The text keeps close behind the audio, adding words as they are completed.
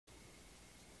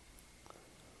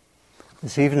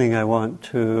This evening I want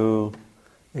to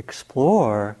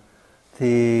explore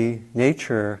the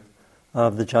nature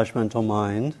of the judgmental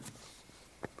mind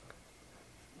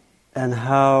and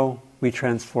how we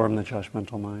transform the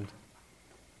judgmental mind.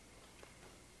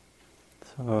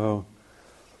 So,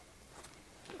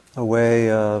 a way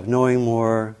of knowing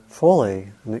more fully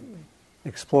and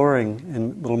exploring in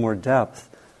a little more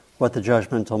depth what the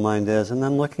judgmental mind is, and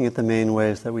then looking at the main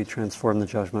ways that we transform the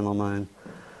judgmental mind.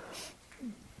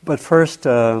 But first,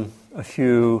 a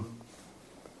few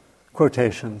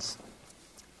quotations.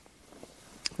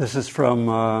 This is from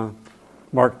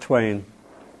Mark Twain.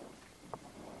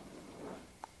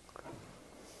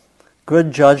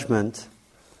 Good judgment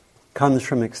comes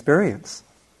from experience.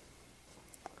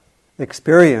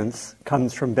 Experience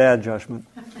comes from bad judgment.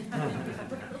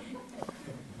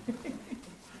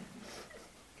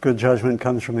 Good judgment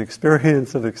comes from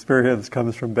experience, and experience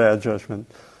comes from bad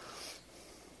judgment.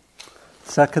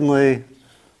 Secondly,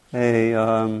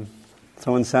 someone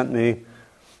sent me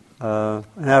an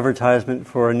advertisement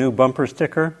for a new bumper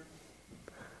sticker.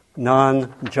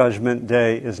 Non-judgment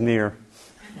day is near.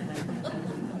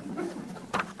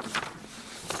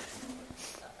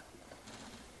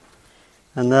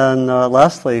 And then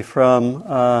lastly, from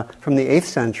the 8th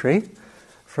century,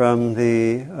 from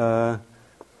the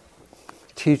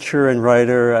teacher and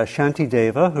writer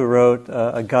Shantideva, who wrote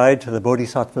a guide to the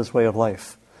Bodhisattva's way of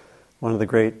life. One of the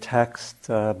great texts.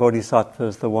 Bodhisattva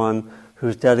is the one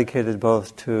who's dedicated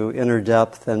both to inner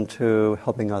depth and to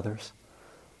helping others.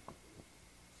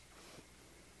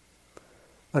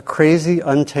 A crazy,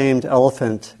 untamed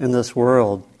elephant in this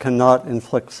world cannot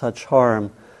inflict such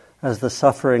harm as the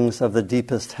sufferings of the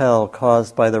deepest hell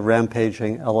caused by the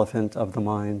rampaging elephant of the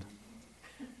mind.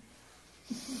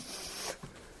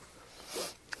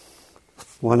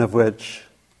 One of which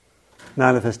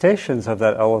manifestations of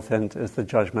that elephant is the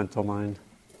judgmental mind.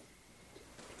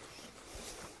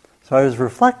 So I was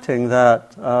reflecting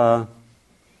that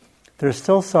there's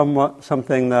still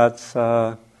something that's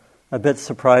a bit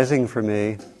surprising for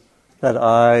me that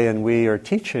I and we are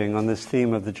teaching on this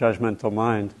theme of the judgmental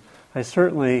mind. I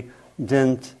certainly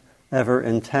didn't ever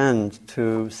intend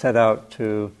to set out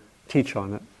to teach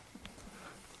on it.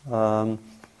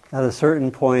 At a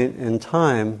certain point in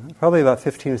time, probably about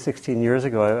 15 or 16 years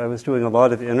ago, I was doing a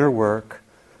lot of inner work,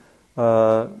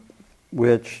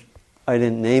 which I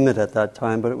didn't name it at that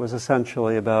time, but it was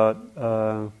essentially about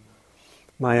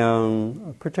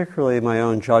particularly my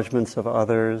own judgments of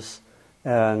others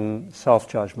and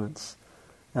self-judgments.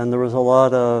 And there was a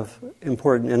lot of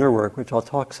important inner work, which I'll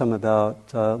talk some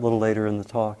about a little later in the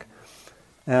talk.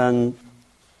 And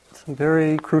some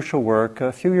very crucial work.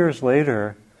 A few years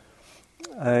later,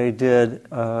 I did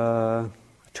a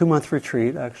 2-month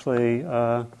retreat. Actually,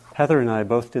 Heather and I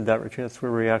both did that retreat. That's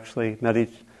where we actually met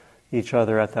each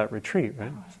other at that retreat,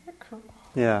 right? Oh, isn't that cool?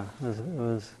 Yeah, it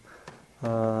was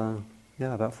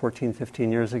about 14,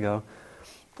 15 years ago.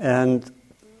 And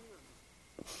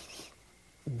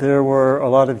there were a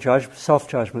lot of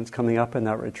self-judgments coming up in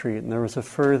that retreat, and there was a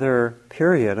further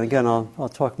period. Again,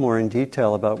 I'll talk more in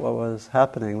detail about what was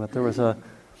happening, but there was a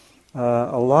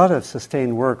lot of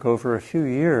sustained work over a few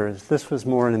years. This was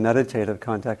more in a meditative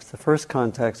context. The first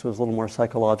context was a little more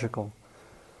psychological,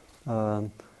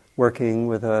 working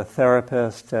with a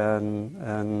therapist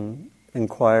and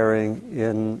inquiring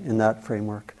in that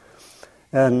framework.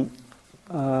 And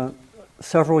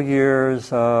several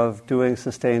years of doing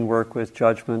sustained work with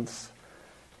judgments.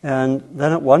 And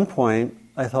then at one point,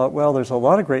 I thought, well, there's a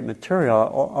lot of great material.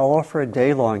 I'll offer a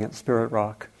day long at Spirit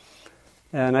Rock.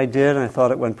 And I did, and I thought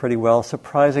it went pretty well. A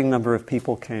surprising number of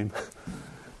people came,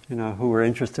 who were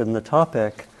interested in the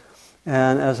topic.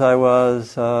 And as I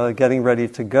was getting ready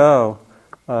to go,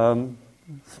 a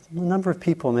number of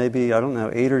people, maybe,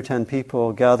 8 or 10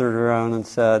 people, gathered around and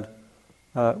said,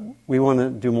 we want to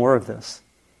do more of this.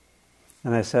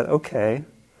 And I said, okay,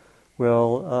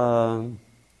 we'll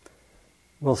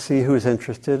see who's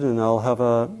interested, and I'll have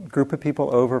a group of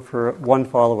people over for one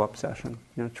follow-up session,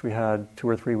 which we had 2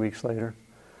 or 3 weeks later.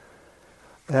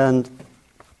 And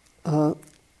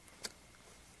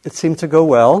it seemed to go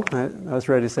well. I was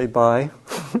ready to say bye.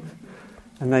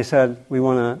 And they said, we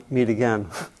want to meet again.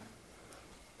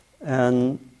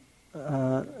 And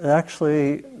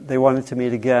actually, they wanted to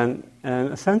meet again.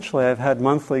 And essentially, I've had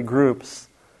monthly groups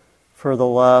for the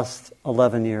last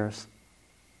 11 years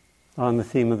on the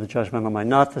theme of the judgmental mind.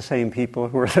 Not the same people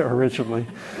who were there originally.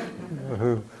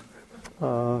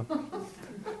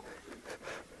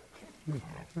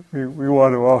 We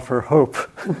want to offer hope.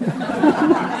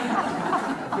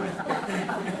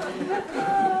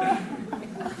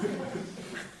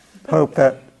 Hope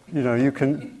that, you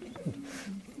can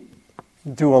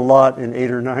do a lot in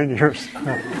 8 or 9 years.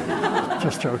 No,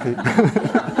 just joking.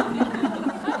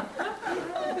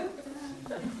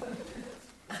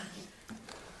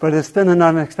 But it's been an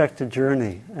unexpected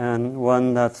journey, and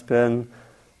one that's been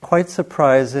quite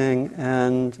surprising,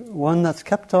 and one that's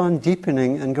kept on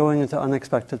deepening and going into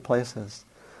unexpected places.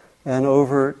 And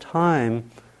over time,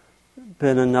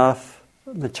 been enough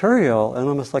material and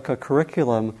almost like a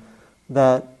curriculum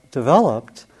that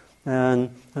developed.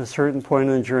 And at a certain point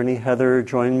in the journey, Heather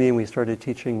joined me and we started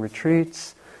teaching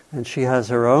retreats. And she has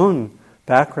her own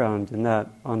background in that,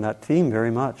 on that theme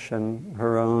very much, and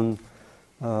her own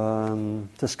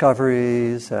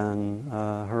discoveries and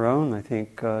her own, I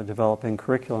think, developing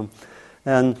curriculum.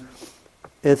 And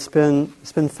it's been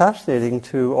fascinating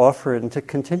to offer it and to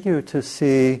continue to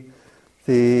see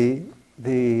the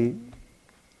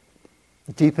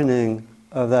deepening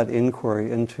of that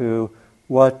inquiry into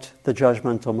what the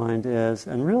judgmental mind is,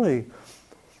 and really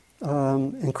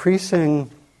increasing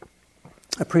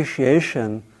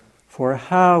appreciation for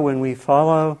how, when we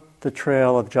follow the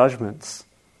trail of judgments,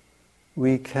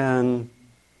 we can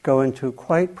go into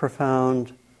quite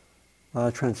profound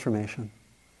transformation.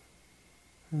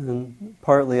 And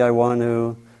partly I want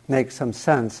to make some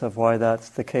sense of why that's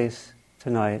the case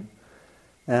tonight,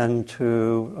 and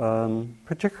to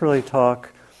particularly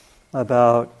talk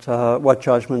about what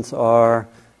judgments are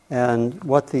and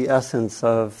what the essence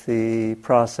of the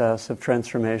process of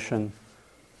transformation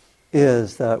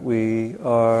is that we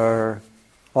are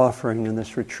offering in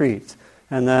this retreat.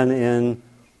 And then in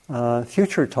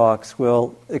future talks,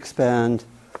 we'll expand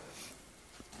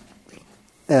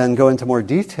and go into more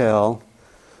detail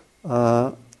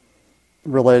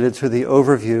related to the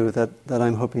overview that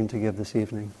I'm hoping to give this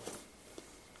evening.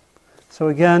 So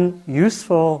again,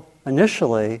 useful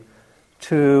initially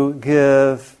to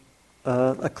give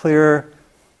a clear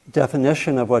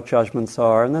definition of what judgments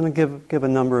are, and then give a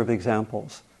number of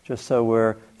examples, just so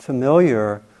we're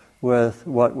familiar with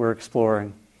what we're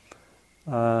exploring.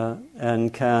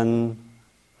 And can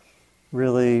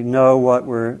really know what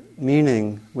we're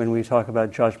meaning when we talk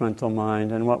about judgmental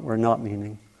mind and what we're not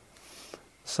meaning.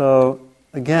 So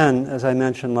again, as I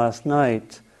mentioned last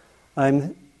night,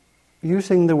 I'm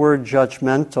using the word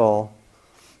judgmental,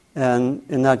 and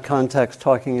in that context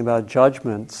talking about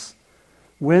judgments,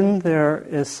 when there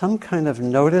is some kind of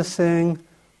noticing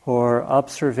or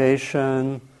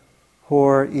observation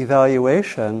or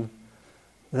evaluation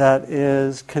that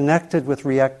is connected with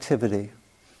reactivity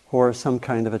or some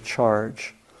kind of a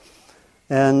charge.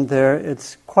 And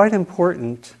it's quite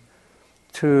important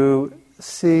to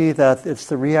see that it's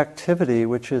the reactivity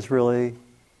which is really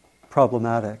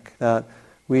problematic, that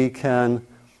we can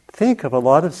think of a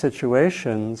lot of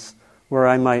situations where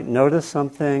I might notice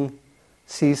something,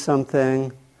 see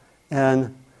something,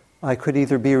 and I could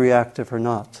either be reactive or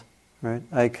not. Right?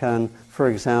 I can, for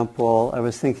example, I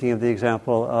was thinking of the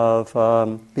example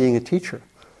of being a teacher.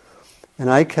 And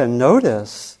I can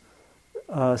notice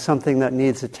something that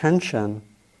needs attention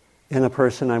in a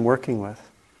person I'm working with.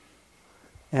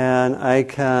 And I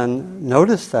can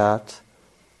notice that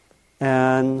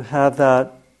and have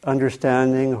that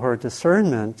understanding or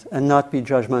discernment and not be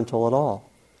judgmental at all.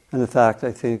 And in fact,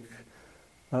 I think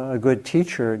a good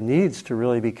teacher needs to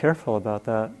really be careful about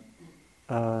that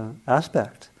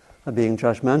aspect of being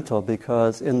judgmental,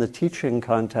 because in the teaching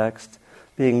context,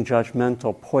 being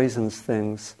judgmental poisons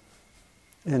things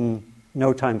in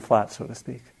no time flat, so to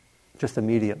speak, just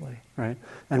immediately, right?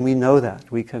 And we know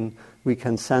that. We can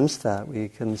sense that. We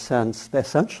can sense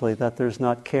essentially that there's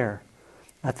not care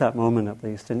at that moment, at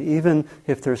least. And even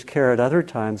if there's care at other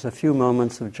times, a few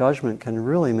moments of judgment can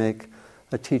really make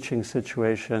a teaching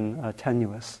situation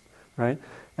tenuous, right?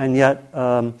 And yet,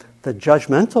 the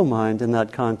judgmental mind in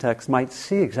that context might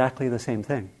see exactly the same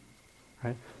thing,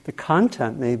 right? The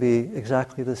content may be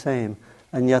exactly the same,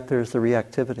 and yet there's the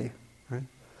reactivity, right?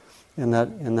 In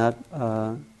that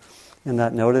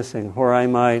noticing, or I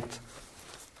might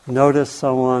notice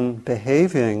someone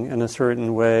behaving in a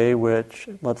certain way, which,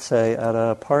 let's say, at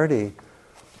a party,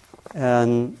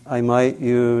 and I might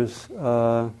use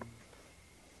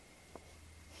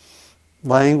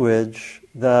language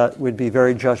that would be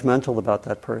very judgmental about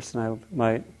that person. I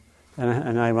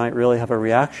might really have a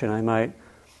reaction. I might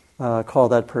call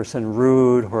that person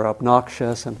rude or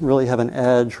obnoxious and really have an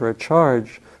edge or a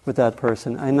charge with that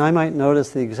person. And I might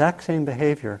notice the exact same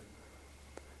behavior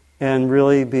and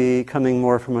really be coming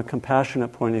more from a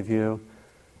compassionate point of view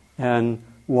and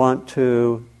want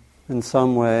to, in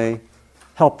some way,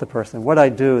 help the person. What I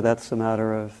do, that's a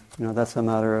matter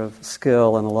of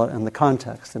skill and the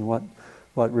context and what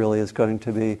really is going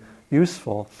to be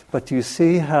useful. But do you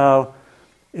see how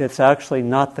it's actually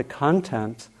not the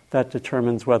content that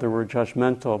determines whether we're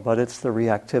judgmental, but it's the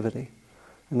reactivity.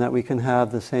 And that we can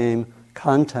have the same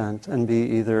content and be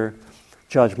either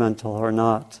judgmental or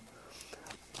not.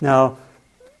 Now,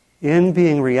 in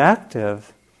being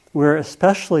reactive, we're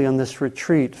especially on this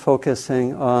retreat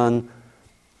focusing on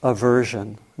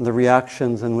aversion, the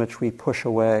reactions in which we push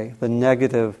away, the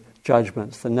negative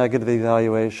judgments, the negative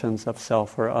evaluations of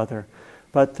self or other.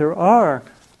 But there are,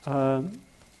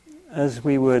 as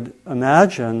we would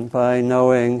imagine by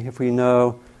knowing, if we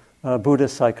know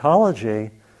Buddhist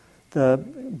psychology, the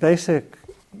basic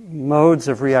modes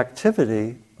of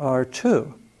reactivity are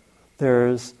two.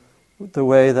 There's the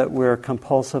way that we're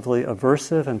compulsively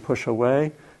aversive and push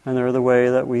away, and there's the way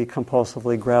that we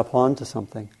compulsively grab onto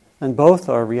something. And both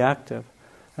are reactive.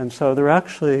 And so there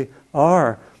actually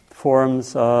are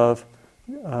forms of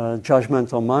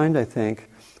judgmental mind, I think,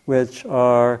 which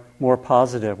are more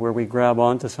positive, where we grab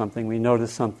onto something, we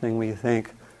notice something, we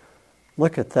think,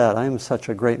 look at that, I am such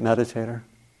a great meditator,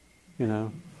 you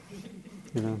know.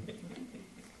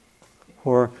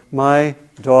 Or my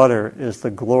daughter is the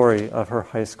glory of her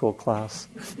high school class,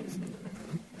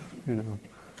 you know.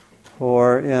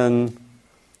 Or in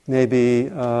maybe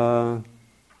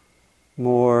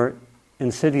more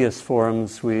insidious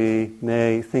forms, we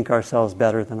may think ourselves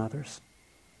better than others,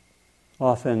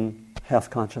 often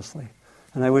half-consciously.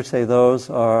 And I would say those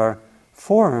are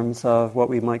forms of what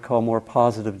we might call more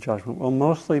positive judgment. We'll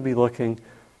mostly be looking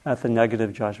at the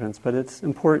negative judgments, but it's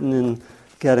important in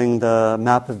getting the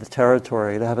map of the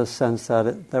territory to have a sense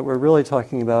that we're really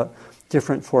talking about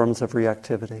different forms of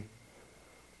reactivity.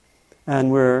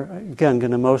 And we're, again,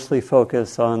 going to mostly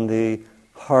focus on the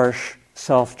harsh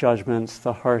self-judgments,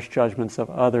 the harsh judgments of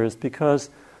others, because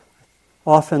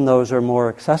often those are more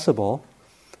accessible,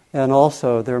 and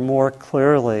also they're more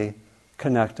clearly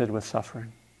connected with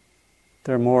suffering.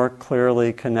 They're more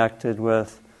clearly connected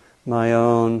with my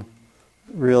own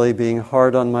really being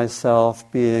hard on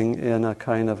myself, being in a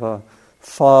kind of a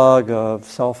fog of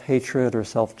self-hatred or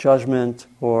self-judgment,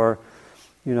 or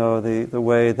the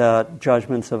way that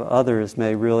judgments of others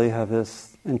may really have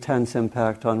this intense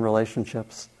impact on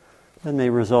relationships that may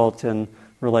result in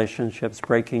relationships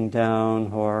breaking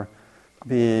down or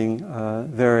being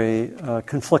very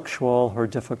conflictual or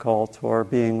difficult or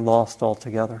being lost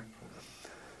altogether.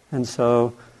 And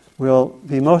so we'll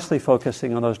be mostly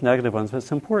focusing on those negative ones, but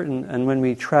it's important, and when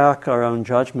we track our own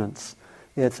judgments,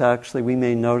 it's actually, we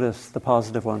may notice the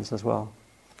positive ones as well.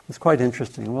 It's quite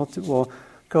interesting. We'll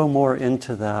go more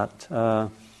into that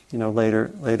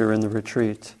later in the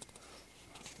retreat.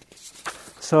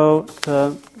 So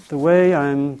the way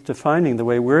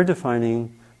we're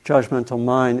defining judgmental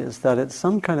mind is that it's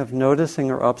some kind of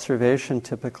noticing or observation,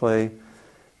 typically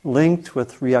linked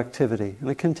with reactivity.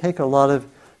 And it can take a lot of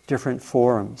different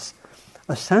forms.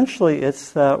 Essentially,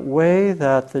 it's that way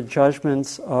that the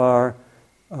judgments are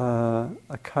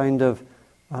a kind of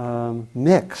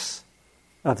mix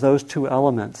of those two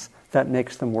elements that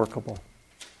makes them workable.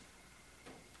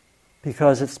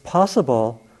 Because it's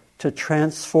possible to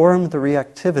transform the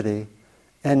reactivity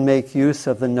and make use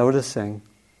of the noticing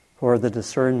or the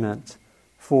discernment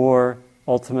for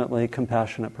ultimately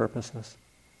compassionate purposes.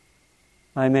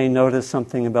 I may notice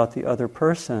something about the other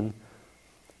person,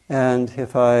 and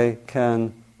if I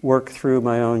can work through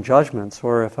my own judgments,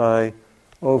 or if I,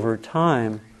 over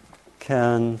time,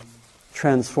 can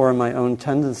transform my own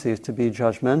tendencies to be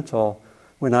judgmental,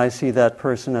 when I see that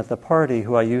person at the party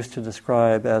who I used to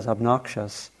describe as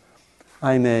obnoxious,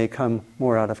 I may come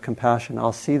more out of compassion.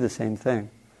 I'll see the same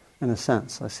thing, in a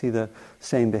sense. I see the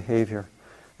same behavior.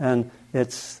 And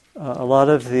it's a lot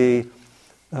of the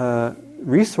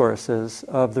resources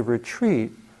of the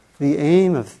retreat. The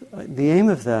aim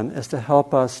of them is to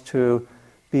help us to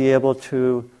be able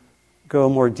to go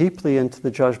more deeply into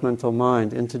the judgmental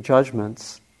mind, into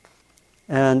judgments,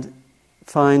 and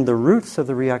find the roots of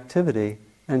the reactivity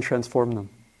and transform them.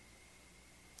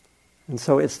 And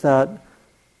so it's that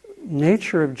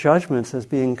nature of judgments as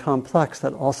being complex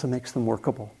that also makes them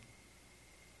workable.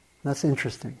 That's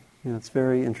interesting. It's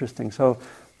very interesting. So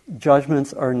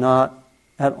judgments are not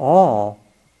at all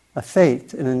a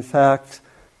fate, and in fact,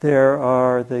 there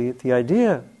are the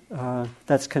idea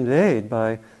that's conveyed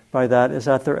by that is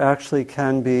that there actually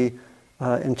can be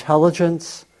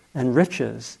intelligence and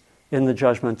riches in the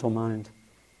judgmental mind.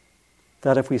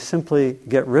 That if we simply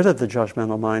get rid of the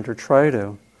judgmental mind or try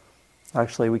to,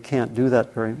 actually we can't do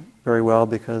that very, very well,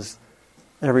 because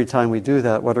every time we do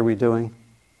that, what are we doing?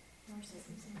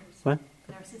 Narcissism. What?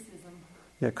 Narcissism.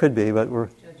 Yeah, it could be, but we're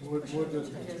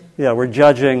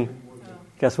judging.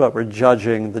 Guess what? We're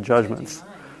judging the judgments.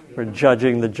 We're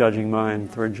judging the judging mind.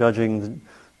 We're judging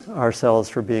ourselves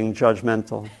for being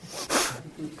judgmental.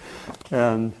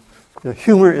 And the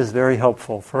humor is very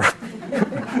helpful for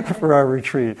for our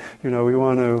retreat. We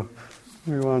want to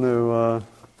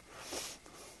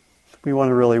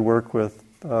really work with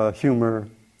humor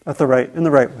in the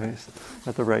right ways,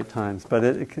 at the right times. But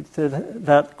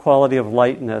that quality of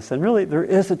lightness, and really there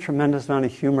is a tremendous amount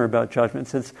of humor about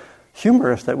judgments. It's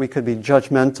humorous that we could be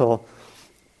judgmental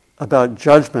about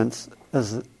judgments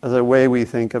as a way we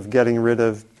think of getting rid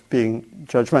of being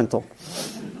judgmental.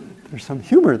 There's some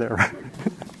humor there, right?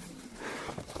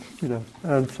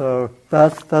 And so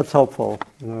that's helpful.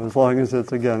 As long as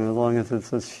it's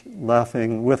just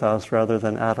laughing with us rather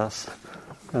than at us,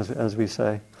 as we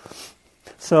say.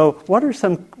 So, what are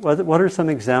some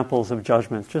examples of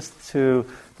judgment? Just to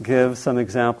give some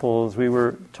examples, we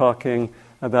were talking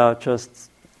about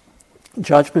just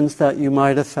judgments that you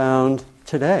might have found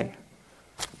today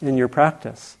in your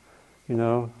practice.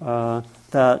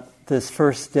 That this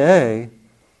first day,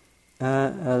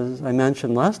 as I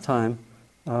mentioned last time,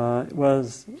 I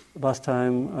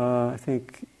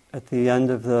think at the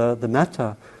end of the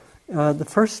metta, the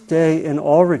first day in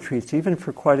all retreats, even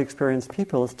for quite experienced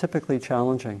people, is typically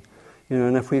challenging.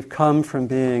 And if we've come from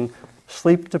being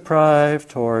sleep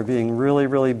deprived or being really,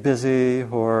 really busy,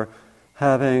 or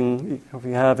if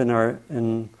we have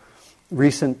in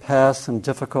recent past some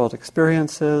difficult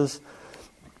experiences,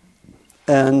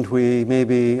 and we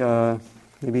maybe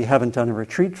haven't done a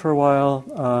retreat for a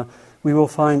while, we will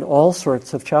find all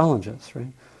sorts of challenges,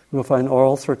 right? We will find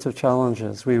all sorts of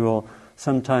challenges. We will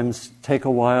sometimes take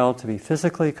a while to be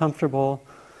physically comfortable.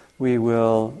 We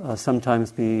will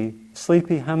sometimes be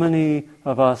sleepy. How many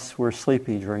of us were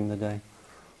sleepy during the day,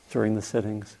 during the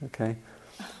sittings? Okay.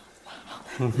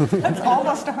 That's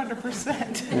almost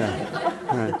 100%. Yeah,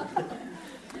 right.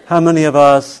 How many of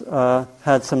us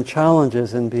had some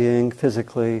challenges in being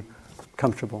physically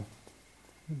comfortable?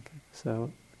 Okay.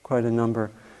 So quite a number.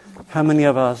 How many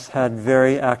of us had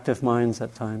very active minds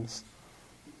at times?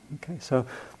 Okay, so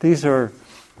these are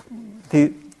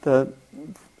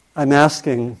I'm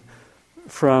asking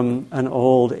from an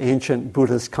old ancient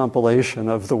Buddhist compilation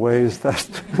of the ways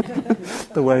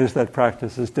that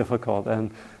practice is difficult,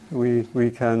 and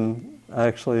we can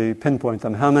actually pinpoint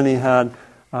them. How many had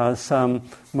some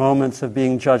moments of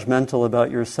being judgmental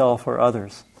about yourself or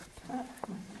others?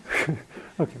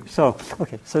 Okay,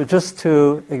 so just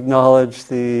to acknowledge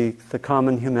the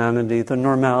common humanity, the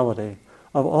normality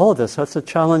of all of this. So it's a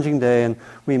challenging day, and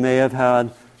we may have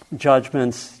had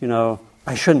judgments,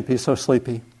 I shouldn't be so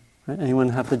sleepy. Right? Anyone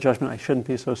have the judgment, I shouldn't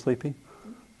be so sleepy?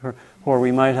 Or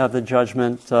we might have the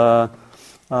judgment,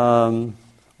 I'm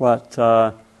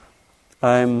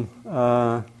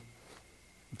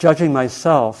judging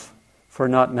myself for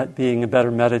not being a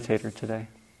better meditator today.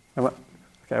 I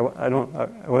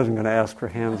wasn't going to ask for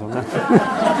hands on that.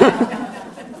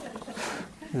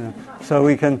 Yeah. So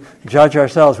we can judge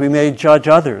ourselves. We may judge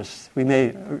others.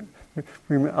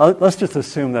 Let's just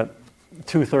assume that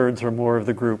 2/3 or more of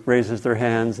the group raises their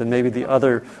hands, and maybe the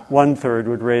other 1/3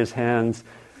 would raise hands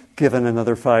given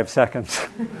another 5 seconds.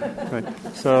 Right.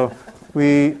 So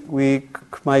we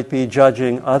might be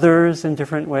judging others in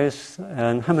different ways,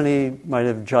 and how many might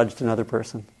have judged another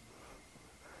person?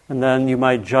 And then you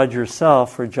might judge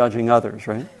yourself for judging others,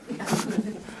 right?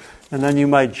 And then you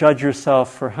might judge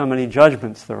yourself for how many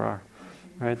judgments there are,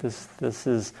 right? This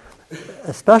is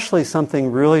especially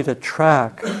something really to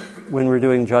track when we're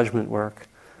doing judgment work,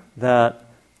 that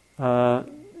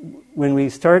when we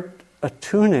start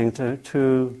attuning to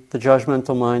the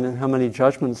judgmental mind and how many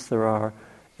judgments there are,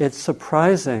 it's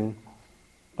surprising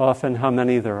often how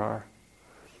many there are.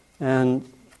 And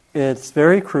it's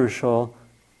very crucial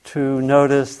to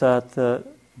notice that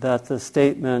the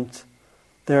statement,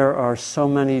 there are so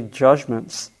many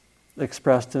judgments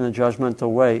expressed in a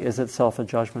judgmental way, is itself a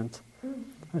judgment.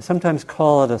 I sometimes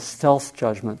call it a stealth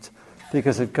judgment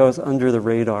because it goes under the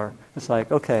radar. It's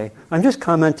like, okay, I'm just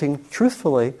commenting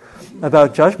truthfully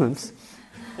about judgments.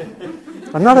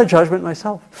 I'm not a judgment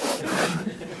myself.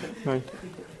 Right?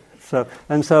 So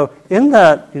in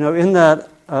that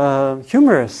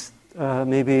humorous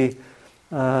maybe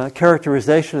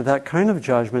characterization of that kind of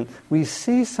judgment, we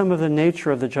see some of the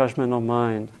nature of the judgmental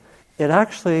mind. It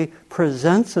actually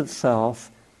presents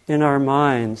itself in our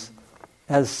minds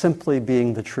as simply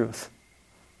being the truth,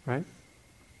 right?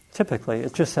 Typically,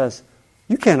 it just says,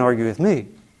 you can't argue with me.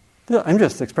 I'm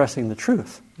just expressing the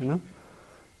truth,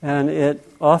 And it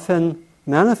often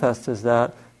manifests as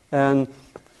that, and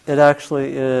it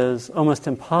actually is almost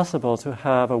impossible to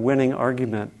have a winning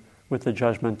argument with the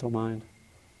judgmental mind,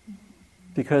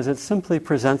 because it simply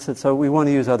presents it. So we want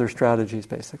to use other strategies,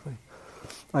 basically.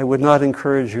 I would not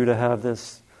encourage you to have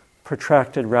this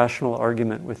protracted rational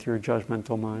argument with your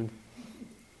judgmental mind.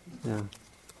 Yeah.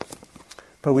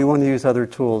 But we want to use other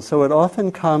tools. So it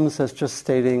often comes as just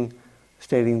stating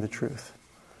the truth.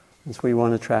 And so we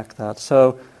want to track that.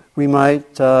 So we might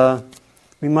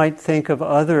think of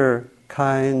other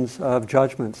kinds of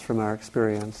judgments from our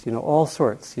experience. All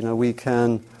sorts. We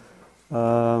can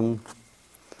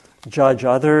judge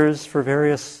others for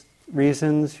various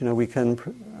reasons. We can,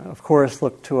 of course,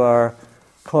 look to our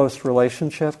close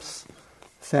relationships,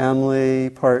 family,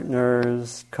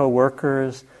 partners,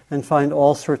 co-workers, and find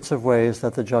all sorts of ways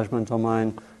that the judgmental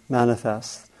mind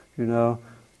manifests.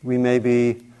 We may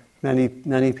be,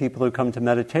 many people who come to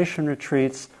meditation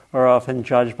retreats are often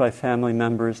judged by family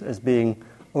members as being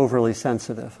overly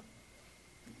sensitive.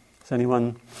 Is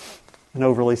anyone an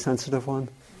overly sensitive one?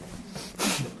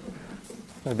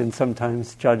 I've been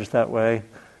sometimes judged that way,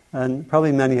 and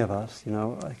probably many of us,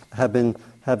 have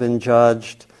been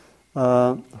judged,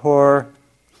 or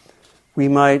we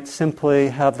might simply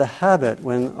have the habit,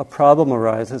 when a problem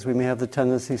arises, we may have the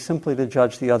tendency simply to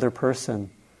judge the other person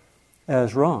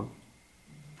as wrong.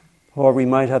 Or we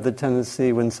might have the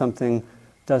tendency, when something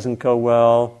doesn't go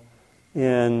well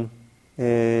in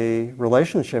a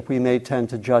relationship, we may tend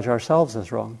to judge ourselves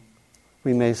as wrong.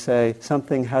 We may say,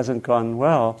 something hasn't gone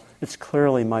well, it's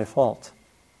clearly my fault.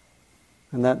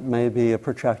 And that may be a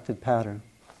protracted pattern.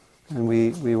 And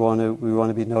we want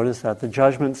to be noticed that. The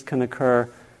judgments can occur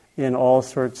in all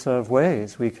sorts of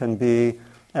ways. We can be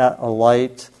at a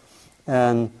light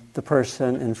and the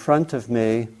person in front of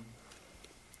me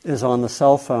is on the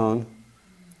cell phone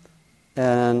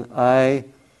and I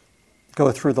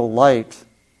go through the light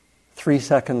 3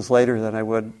 seconds later than I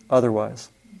would otherwise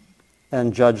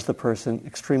and judge the person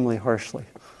extremely harshly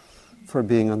for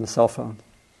being on the cell phone.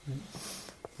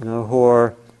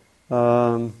 Or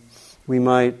we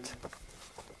might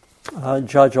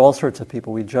judge all sorts of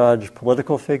people. We judge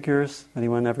political figures.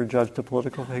 Anyone ever judged a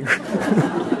political figure?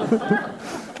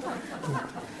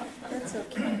 That's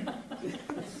okay.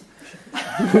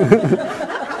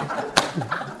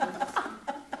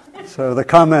 So the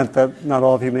comment that not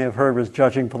all of you may have heard was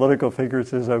judging political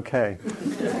figures is okay.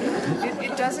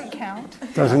 It doesn't count.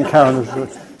 Doesn't count as a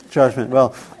judgment.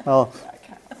 Well,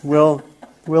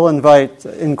 we'll invite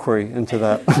inquiry into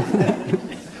that. Okay.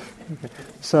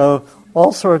 So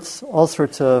all sorts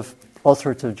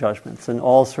of judgments in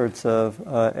all sorts of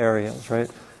areas,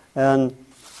 right? And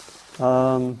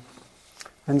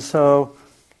so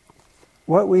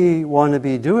what we want to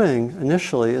be doing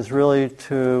initially is really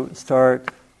to start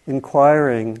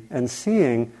inquiring and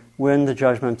seeing when the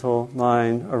judgmental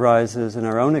mind arises in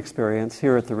our own experience.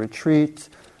 Here at the retreat,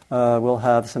 we'll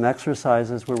have some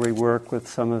exercises where we work with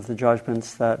some of the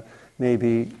judgments that may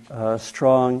be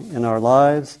strong in our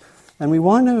lives. And we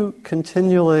want to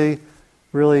continually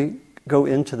really go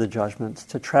into the judgments,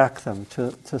 to track them,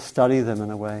 to study them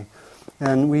in a way.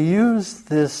 And we use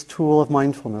this tool of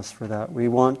mindfulness for that. We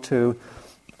want to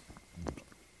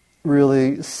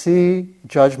really see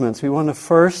judgments. We want to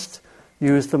first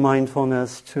use the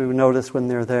mindfulness to notice when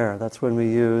they're there. That's when we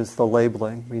use the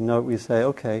labeling. We say,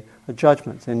 okay, a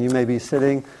judgment. And you may be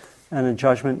sitting and a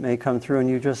judgment may come through and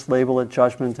you just label it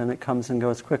judgment and it comes and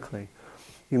goes quickly.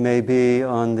 You may be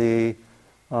on the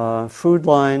food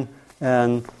line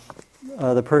and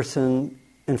the person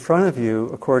in front of you,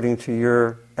 according to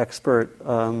your expert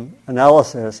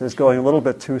analysis, is going a little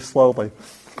bit too slowly.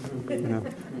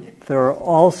 There are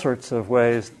all sorts of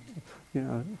ways,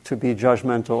 to be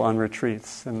judgmental on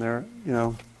retreats, and they're,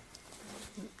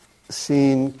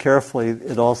 seen carefully,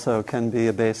 it also can be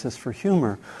a basis for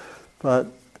humor, but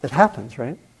it happens,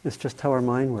 right? It's just how our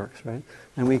mind works, right?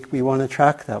 And we want to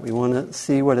track that. We want to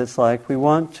see what it's like. We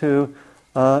want to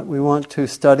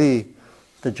study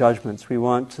the judgments. We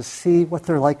want to see what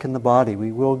they're like in the body.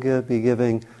 We will be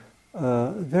giving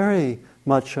very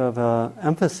much of an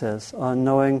emphasis on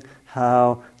knowing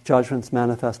how judgments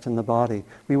manifest in the body.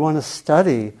 We want to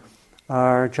study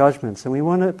our judgments, and we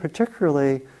want to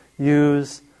particularly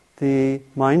use the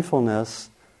mindfulness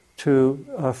to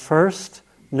first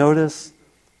notice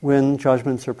when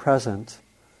judgments are present.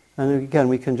 And again,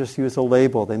 we can just use a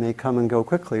label. They may come and go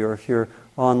quickly. Or if you're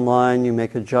online, you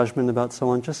make a judgment about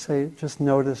someone, just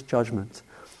notice judgment.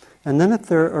 And then if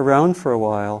they're around for a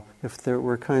while,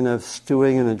 we're kind of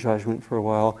stewing in a judgment for a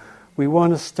while, we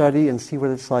want to study and see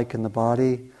what it's like in the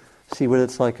body, see what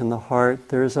it's like in the heart.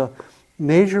 There's a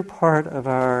major part of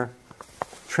our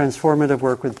transformative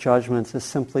work with judgments is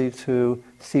simply to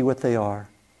see what they are.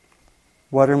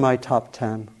 What are my top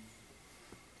 10?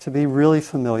 To be really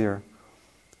familiar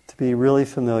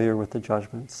with the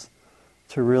judgments,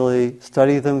 to really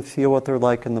study them, feel what they're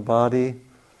like in the body,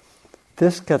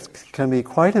 can be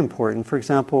quite important. For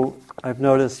example, I've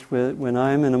noticed when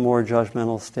I'm in a more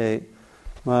judgmental state,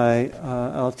 my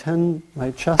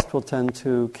chest will tend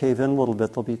to cave in a little bit.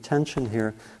 There'll be tension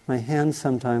here. My hands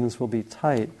sometimes will be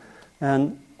tight.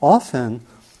 And often,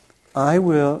 I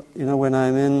will, when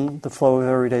I'm in the flow of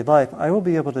everyday life, I will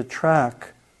be able to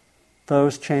track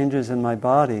those changes in my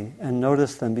body and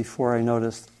notice them before I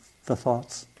notice the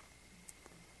thoughts.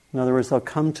 In other words, they'll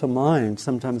come to mind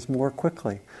sometimes more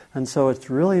quickly. And so it's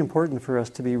really important for us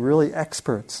to be really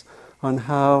experts on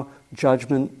how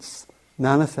judgments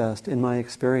manifest in my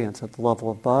experience at the level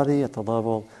of body, at the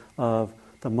level of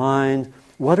the mind.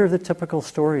 What are the typical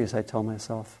stories I tell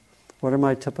myself? What are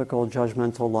my typical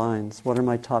judgmental lines? What are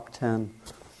my top 10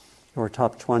 or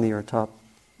top 20 or top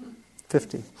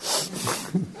 50?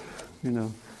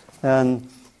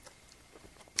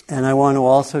 And I want to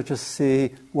also just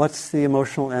see what's the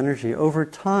emotional energy. Over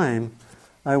time,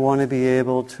 I want to be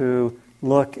able to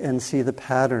look and see the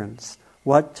patterns.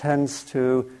 What tends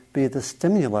to be the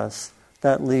stimulus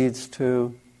that leads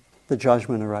to the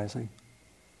judgment arising?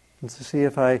 And to see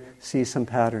if I see some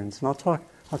patterns. And I'll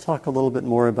talk a little bit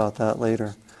more about that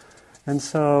later. And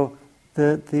so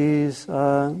the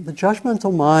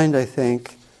judgmental mind, I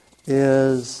think,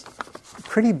 is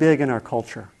pretty big in our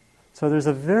culture. So there's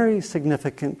a very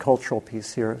significant cultural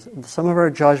piece here. Some of our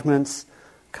judgments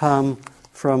come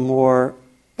from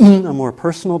a more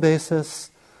personal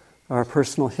basis, our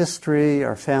personal history,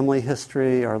 our family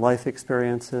history, our life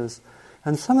experiences.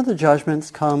 And some of the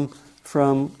judgments come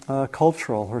from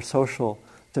cultural or social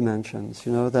dimensions.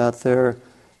 That there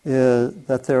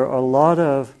are a lot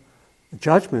of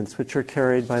judgments which are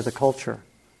carried by the culture.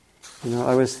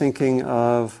 I was thinking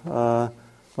of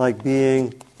like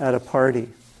being at a party.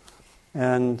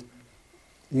 And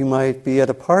you might be at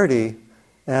a party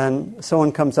and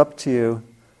someone comes up to you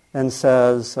and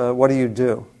says, what do you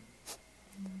do?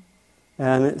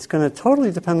 And it's going to totally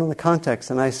depend on the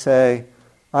context. And I say,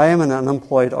 I am an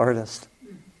unemployed artist.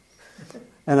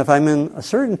 And if I'm in a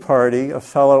certain party, a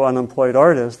fellow unemployed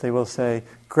artist, they will say,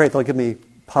 great, they'll give me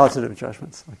positive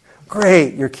judgments. Like,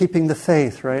 great, you're keeping the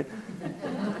faith, right?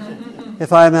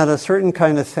 If I'm at a certain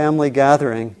kind of family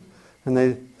gathering, and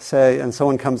they say, and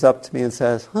someone comes up to me and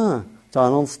says,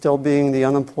 Donald's still being the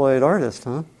unemployed artist,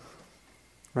 huh?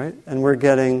 Right? And we're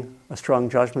getting a strong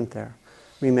judgment there.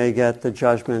 We may get the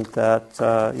judgment that,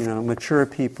 mature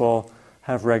people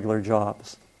have regular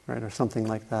jobs, right? Or something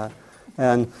like that.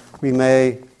 And we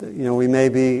may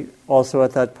be also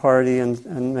at that party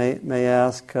and may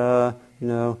ask, are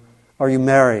you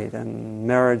married? And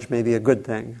marriage may be a good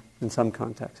thing in some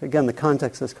context. Again, the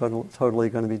context is totally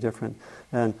going to be different.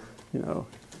 And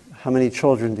how many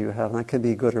children do you have? And that can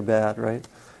be good or bad, right?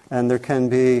 And there can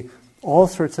be all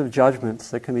sorts of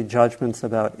judgments. There can be judgments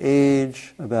about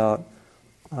age, about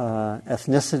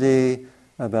ethnicity,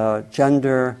 about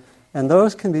gender. And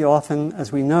those can be often,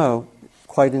 as we know,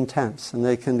 quite intense. And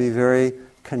they can be very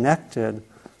connected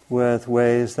with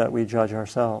ways that we judge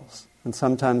ourselves. And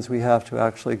sometimes we have to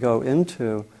actually go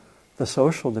into the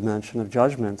social dimension of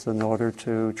judgments in order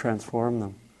to transform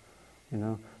them.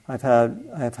 I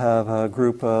have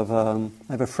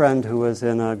a friend who was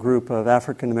in a group of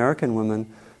African American women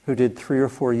who did 3 or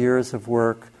 4 years of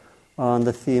work on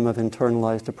the theme of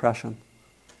internalized depression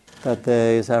that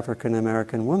they, as African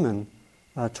American women,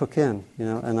 took in.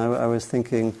 And I was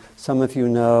thinking, some of you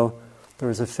know, there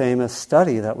was a famous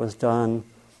study that was done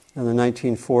in the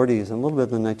 1940s and a little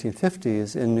bit in the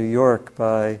 1950s in New York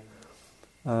by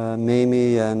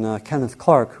Mamie and Kenneth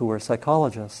Clark, who were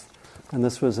psychologists. And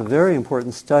this was a very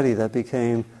important study that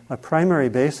became a primary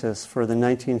basis for the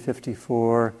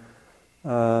 1954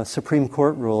 Supreme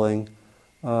Court ruling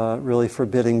really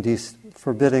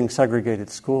forbidding segregated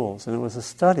schools. And it was a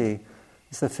study,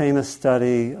 it's a famous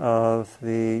study of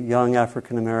the young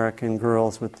African-American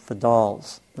girls with the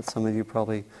dolls. But some of you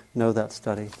probably know that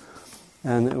study.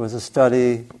 And it was a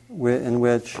study in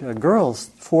which girls,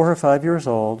 4 or 5 years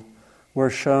old, were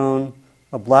shown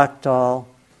a black doll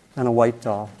and a white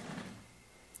doll.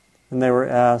 And they were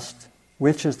asked,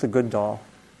 which is the good doll?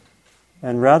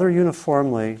 And rather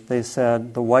uniformly, they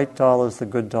said, the white doll is the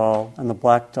good doll and the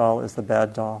black doll is the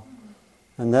bad doll.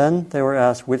 And then they were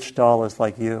asked, which doll is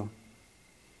like you?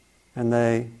 And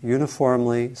they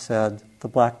uniformly said, the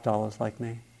black doll is like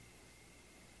me.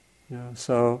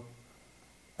 So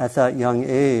at that young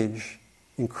age,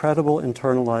 incredible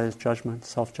internalized judgment,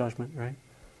 self-judgment, right?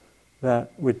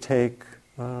 That would take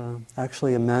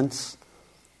actually immense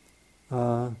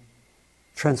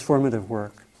transformative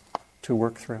work to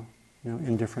work through,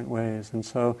 in different ways. And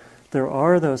so there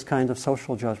are those kind of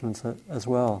social judgments as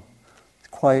well.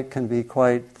 Can be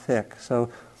quite thick.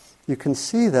 So you can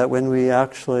see that when we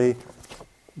actually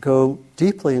go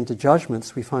deeply into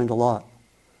judgments, we find a lot.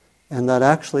 And that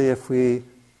actually, if we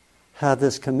have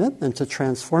this commitment to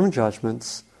transform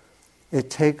judgments, it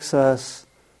takes us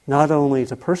not only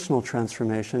to personal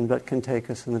transformation, but can take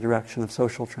us in the direction of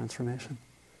social transformation,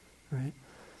 right?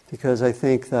 Because I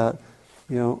think that,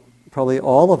 probably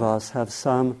all of us have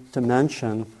some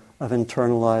dimension of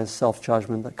internalized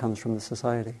self-judgment that comes from the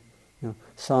society.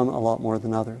 Some a lot more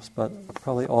than others, but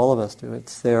probably all of us do.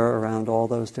 It's there around all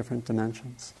those different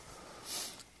dimensions.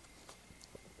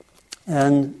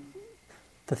 And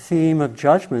the theme of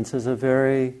judgments is a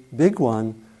very big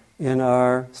one in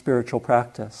our spiritual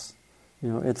practice.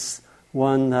 It's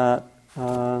one that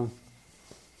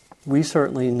we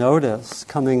certainly notice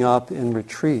coming up in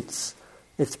retreats.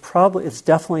 It's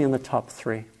definitely in the top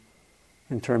 3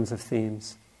 in terms of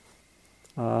themes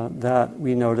that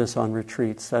we notice on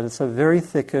retreats. That it's a very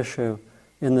thick issue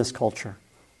in this culture,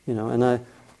 And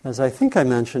as I think I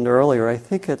mentioned earlier, I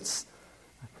think it's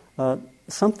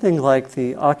something like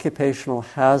the occupational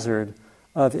hazard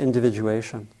of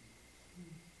individuation,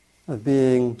 of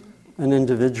being an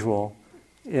individual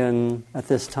at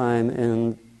this time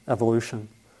in evolution.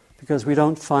 Because we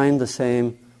don't find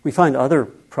we find other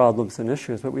problems and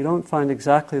issues, but we don't find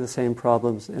exactly the same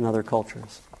problems in other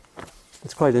cultures.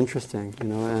 It's quite interesting,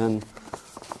 and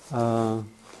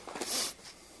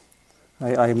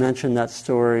I mentioned that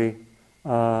story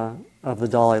of the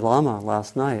Dalai Lama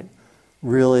last night,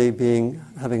 really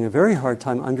having a very hard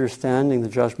time understanding the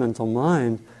judgmental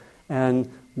mind and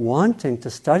wanting to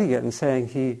study it and saying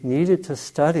he needed to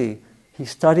study. He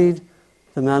studied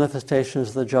the manifestations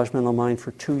of the judgmental mind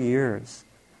for 2 years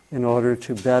in order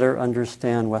to better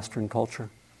understand Western culture,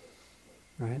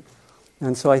 right?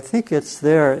 And so I think it's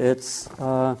there. It's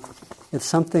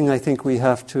something I think we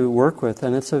have to work with,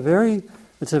 and it's a very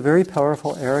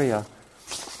powerful area.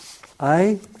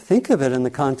 I think of it in the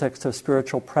context of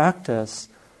spiritual practice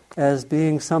as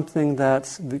being something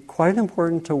that's quite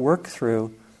important to work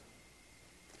through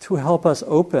to help us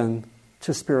open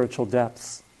to spiritual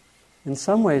depths. In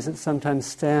some ways, it sometimes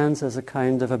stands as a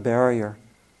kind of a barrier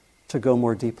to go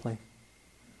more deeply.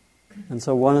 And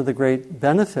so one of the great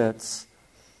benefits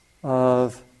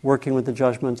of working with the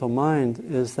judgmental mind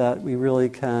is that we really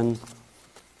can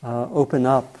open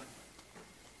up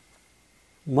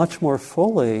much more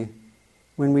fully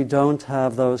when we don't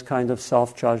have those kind of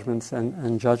self-judgments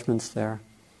and judgments there.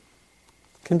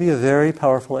 It can be a very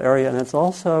powerful area, and it's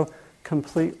also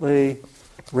completely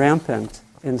rampant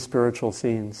in spiritual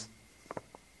scenes.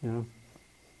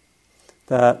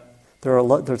 That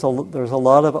there's a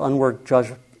lot of unworked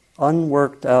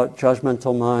out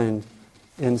judgmental mind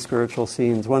in spiritual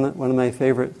scenes. One of my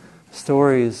favorite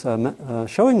stories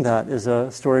showing that is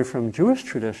a story from Jewish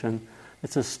tradition.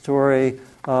 It's a story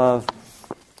of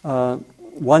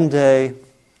one day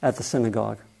at the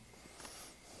synagogue.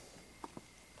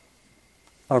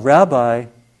 A rabbi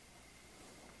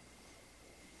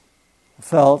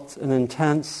felt an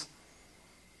intense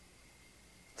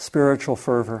spiritual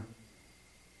fervor.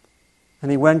 And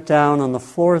he went down on the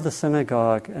floor of the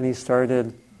synagogue and he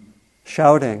started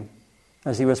shouting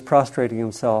as he was prostrating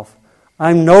himself,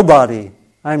 "I'm nobody,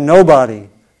 I'm nobody,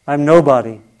 I'm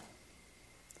nobody."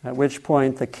 At which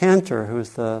point the cantor, who's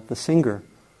the singer,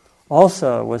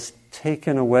 also was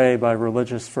taken away by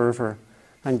religious fervor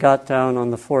and got down on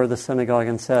the floor of the synagogue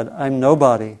and said, "I'm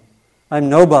nobody, I'm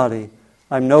nobody,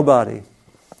 I'm nobody."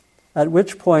 At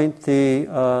which point the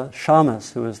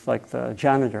shamus, who was like the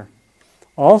janitor,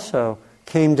 also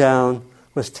came down,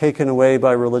 was taken away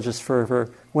by religious fervor,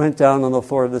 went down on the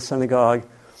floor of the synagogue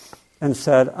and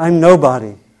said, "I'm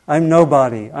nobody, I'm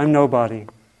nobody, I'm nobody."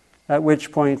 At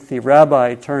which point the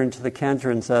rabbi turned to the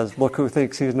cantor and says, "Look who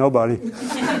thinks he's nobody." Can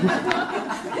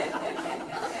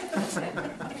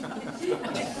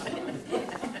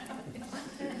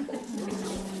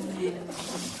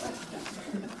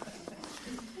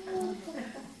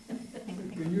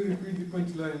you repeat the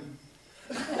punchline?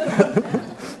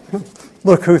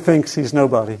 Look who thinks he's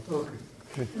nobody.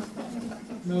 Okay.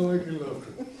 Now I can laugh.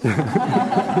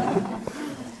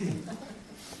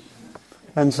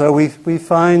 And so we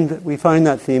find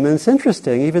that theme, and it's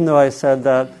interesting. Even though I said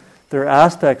that there are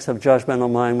aspects of judgmental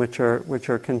mind which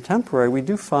are contemporary, we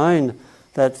do find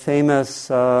that famous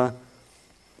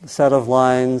set of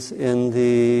lines in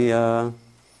the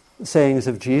sayings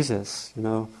of Jesus,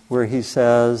 where he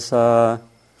says,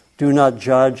 "Do not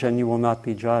judge, and you will not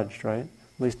be judged." Right?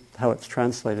 At least how it's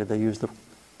translated. They use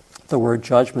the word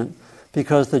judgment,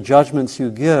 because the judgments you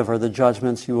give are the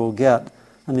judgments you will get,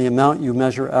 and the amount you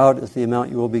measure out is the amount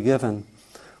you will be given.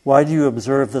 Why do you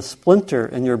observe the splinter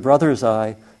in your brother's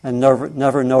eye and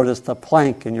never notice the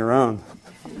plank in your own.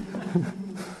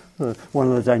 One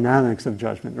of the dynamics of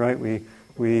judgment, right?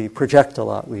 We project a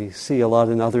lot. We see a lot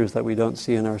in others that we don't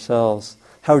see in ourselves.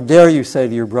 How dare you say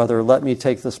to your brother, let me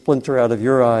take the splinter out of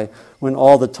your eye, when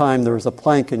all the time there was a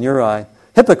plank in your eye?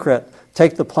 Hypocrite!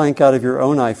 Take the plank out of your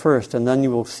own eye first, and then you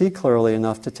will see clearly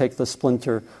enough to take the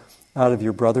splinter out of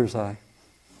your brother's eye.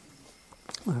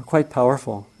 Quite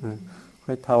powerful.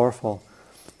 Quite powerful.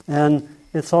 And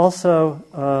it's also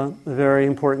a very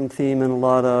important theme in a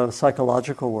lot of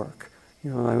psychological work.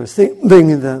 I was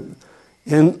thinking that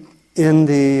in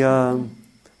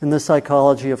the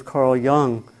psychology of Carl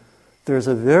Jung, there's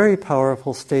a very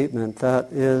powerful statement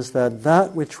that is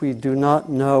that which we do not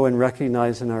know and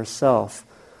recognize in ourselves,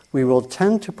 we will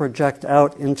tend to project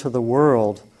out into the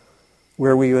world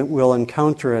where we will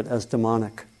encounter it as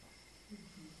demonic.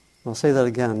 I'll say that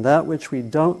again. That which we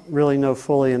don't really know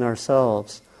fully in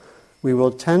ourselves, we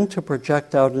will tend to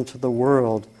project out into the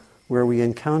world where we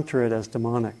encounter it as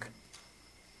demonic.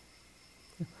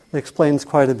 It explains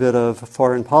quite a bit of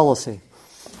foreign policy.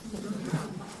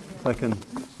 If I can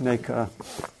make a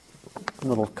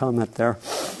little comment there.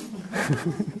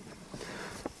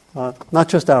 Not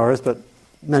just ours, but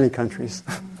many countries.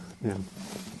 Yeah.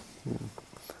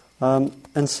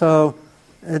 And so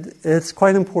it's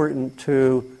quite important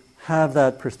to have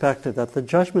that perspective that the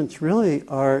judgments really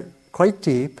are quite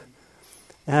deep,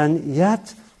 and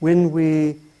yet when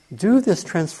we do this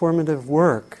transformative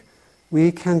work,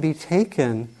 we can be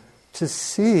taken to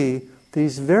see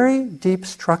these very deep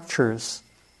structures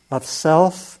of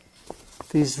self,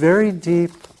 these very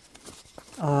deep,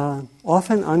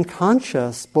 often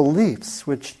unconscious beliefs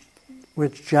which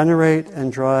generate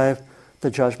and drive the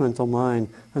judgmental mind.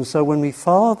 And so when we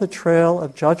follow the trail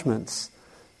of judgments,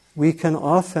 we can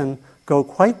often go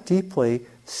quite deeply,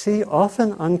 see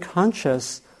often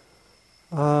unconscious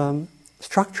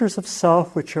structures of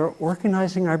self which are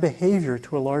organizing our behavior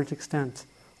to a large extent,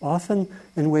 often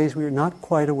in ways we are not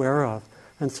quite aware of.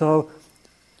 And so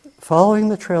following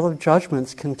the trail of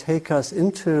judgments can take us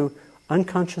into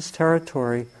unconscious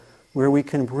territory where we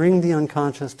can bring the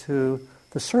unconscious to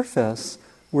the surface,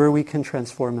 where we can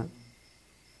transform it.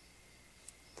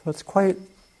 So it's quite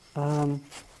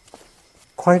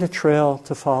a trail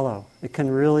to follow. It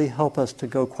can really help us to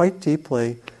go quite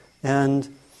deeply and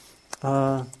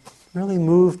really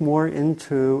move more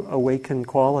into awakened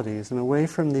qualities and away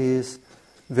from these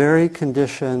very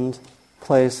conditioned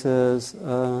places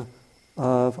of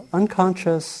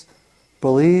unconscious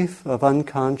belief, of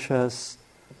unconscious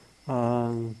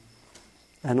and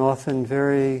often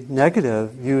very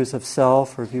negative views of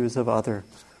self or views of other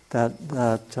that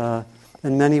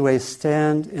in many ways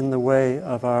stand in the way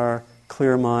of our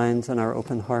clear minds and our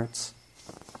open hearts.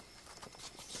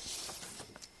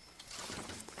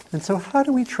 And so how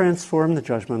do we transform the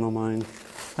judgmental mind?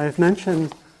 I've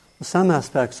mentioned some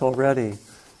aspects already,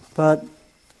 but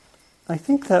I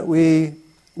think that we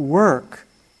work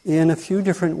in a few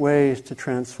different ways to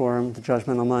transform the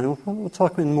judgmental mind. We'll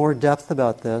talk in more depth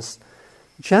about this.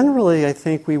 Generally, I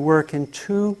think we work in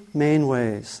two main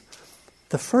ways.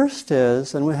 The first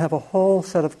is, and we have a whole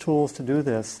set of tools to do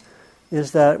this,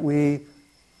 is that we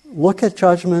look at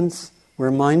judgments,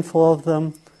 we're mindful of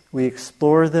them, we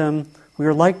explore them. We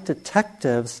are like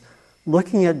detectives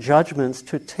looking at judgments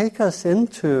to take us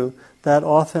into that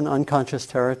often unconscious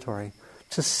territory,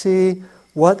 to see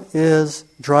what is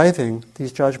driving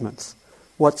these judgments,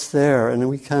 what's there. And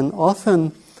we can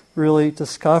often really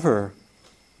discover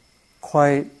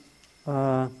quite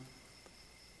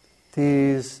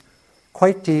these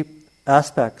quite deep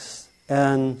aspects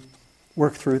and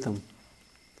work through them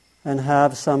and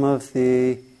have some of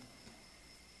the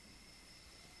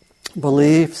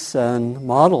beliefs and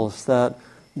models that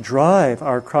drive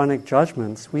our chronic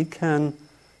judgments. We can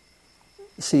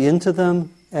see into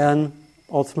them and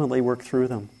ultimately work through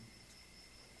them.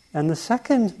 And the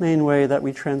second main way that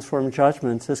we transform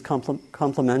judgments is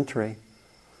complementary.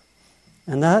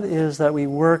 And that is that we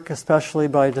work especially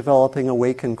by developing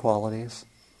awakened qualities.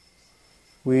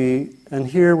 And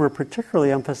here we're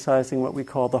particularly emphasizing what we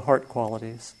call the heart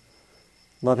qualities.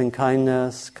 Loving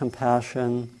kindness,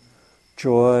 compassion,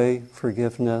 joy,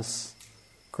 forgiveness,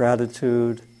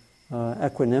 gratitude,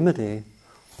 equanimity.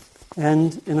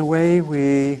 And in a way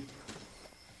we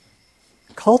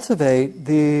cultivate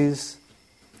these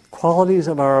qualities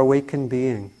of our awakened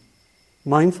being.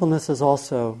 Mindfulness is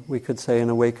also, we could say, an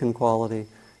awakened quality.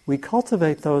 We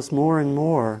cultivate those more and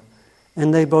more,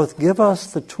 and they both give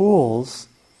us the tools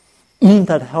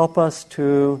that help us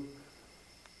to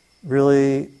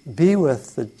really be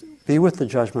with the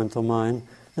judgmental mind,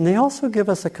 and they also give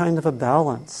us a kind of a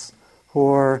balance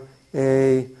or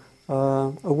a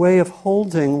a way of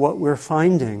holding what we're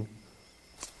finding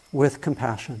with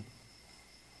compassion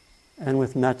and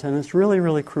with metta. And it's really,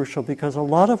 really crucial because a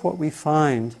lot of what we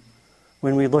find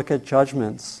when we look at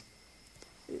judgments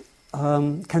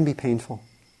can be painful,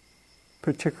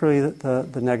 particularly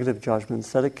the negative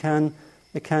judgments, that it can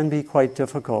be quite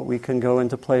difficult. We can go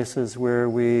into places where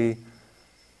we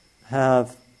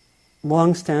have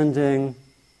long-standing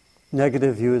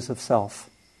negative views of self,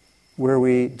 where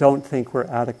we don't think we're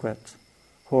adequate,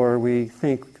 or we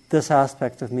think this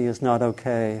aspect of me is not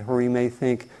okay, or we may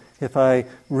think if I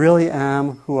really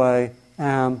am who I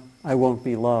am, I won't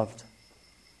be loved.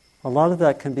 A lot of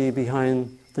that can be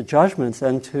behind the judgments,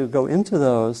 and to go into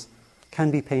those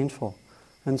can be painful.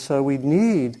 And so we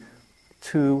need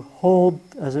to hold,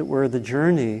 as it were, the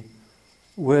journey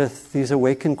with these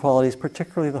awakened qualities,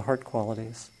 particularly the heart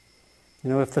qualities.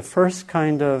 If the first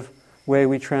kind of way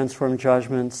we transform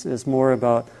judgments is more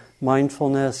about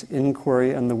mindfulness,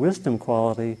 inquiry, and the wisdom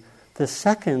quality, the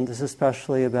second is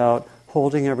especially about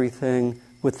holding everything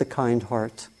with the kind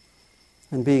heart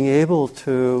and being able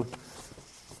to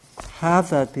have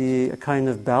that be a kind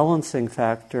of balancing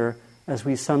factor as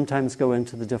we sometimes go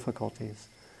into the difficulties.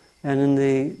 And in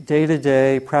the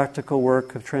day-to-day practical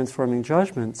work of transforming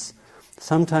judgments,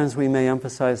 sometimes we may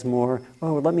emphasize more,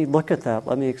 let me look at that,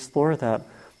 let me explore that.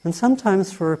 And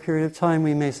sometimes for a period of time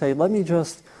we may say, let me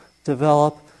just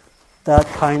develop that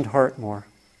kind heart more.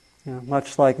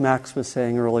 Much like Max was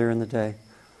saying earlier in the day,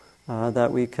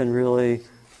 that we can really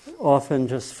often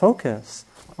just focus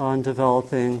on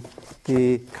developing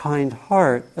the kind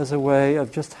heart as a way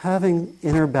of just having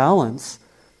inner balance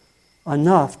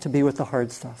enough to be with the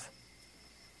hard stuff.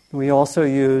 We also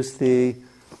use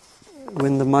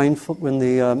when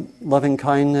the loving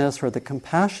kindness or the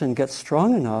compassion gets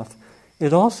strong enough,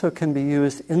 it also can be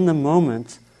used in the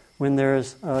moment when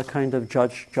there's a kind of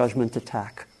judgment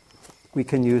attack. We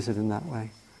can use it in that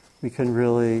way. We can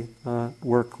really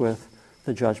work with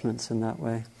the judgments in that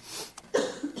way.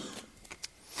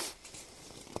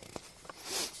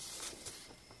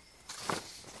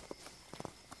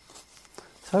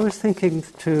 So I was thinking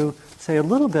to say a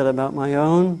little bit about my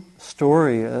own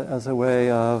story as a way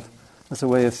of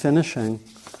finishing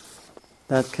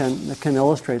that can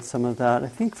illustrate some of that. I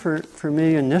think for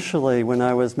me initially when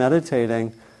I was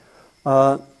meditating,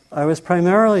 I was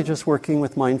primarily just working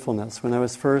with mindfulness. When I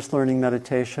was first learning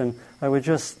meditation, I would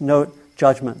just note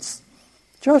judgments,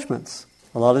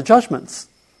 a lot of judgment,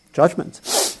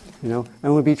 and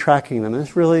would be tracking them. And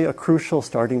it's really a crucial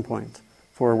starting point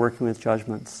for working with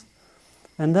judgments.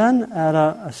 And then at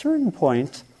a certain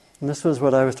point, and this was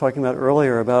what I was talking about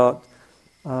earlier, about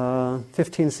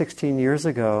 15, 16 years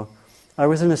ago, I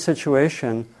was in a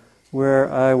situation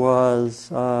where I was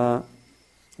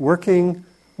working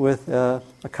with a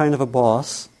kind of a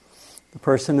boss, the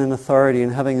person in authority,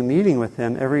 and having a meeting with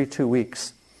him every 2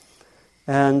 weeks.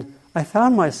 And I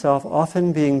found myself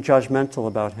often being judgmental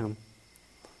about him.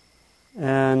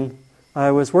 And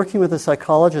I was working with a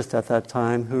psychologist at that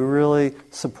time who really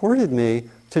supported me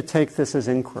to take this as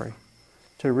inquiry,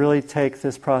 to really take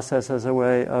this process as a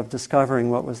way of discovering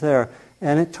what was there.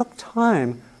 And it took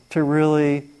time to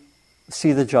really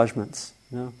see the judgments.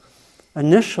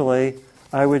 Initially,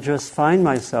 I would just find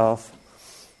myself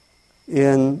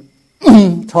in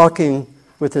talking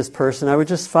with this person, I would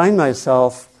just find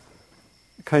myself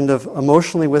kind of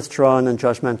emotionally withdrawn and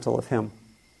judgmental of him.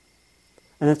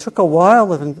 And it took a while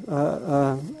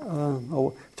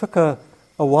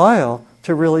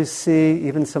to really see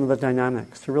even some of the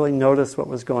dynamics, to really notice what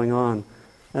was going on.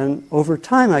 And over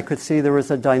time I could see there was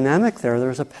a dynamic there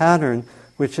was a pattern,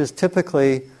 which is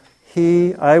typically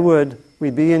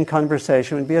we'd be in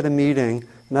conversation, we'd be at a meeting,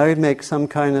 and I would make some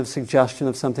kind of suggestion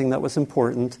of something that was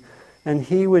important, and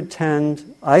he would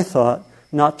tend, I thought,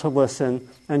 not to listen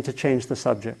and to change the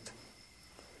subject.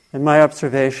 And my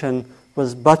observation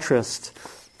was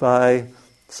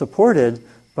supported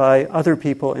by other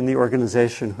people in the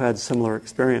organization who had similar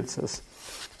experiences.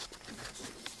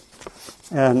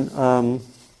 And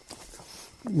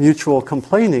mutual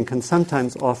complaining can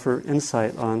sometimes offer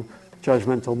insight on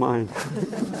judgmental mind.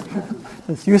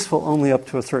 It's useful only up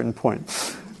to a certain point.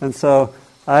 And so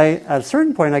at a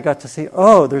certain point I got to see,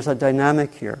 there's a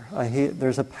dynamic here.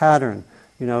 There's a pattern,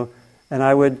 and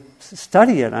I would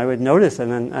study it, I would notice it,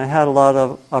 and I had a lot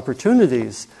of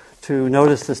opportunities to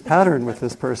notice this pattern with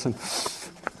this person.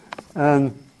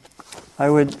 And I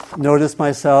would notice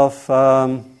myself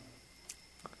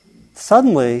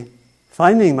suddenly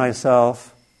finding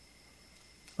myself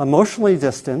emotionally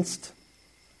distanced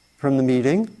from the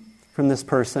meeting, from this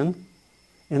person,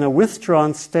 in a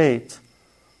withdrawn state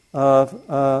of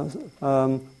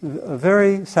a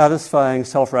very satisfying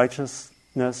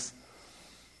self-righteousness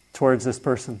towards this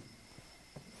person.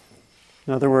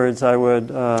 In other words, I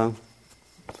would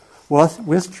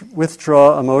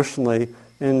withdraw emotionally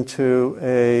into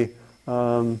a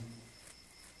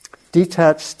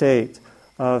detached state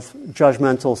of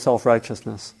judgmental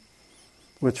self-righteousness,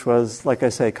 which was, like I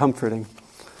say, comforting.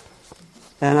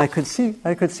 And I could see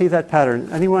that pattern.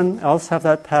 Anyone else have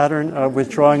that pattern of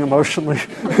withdrawing emotionally?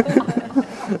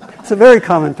 It's a very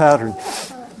common pattern,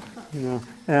 you know.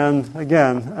 And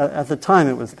again, at the time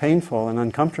it was painful and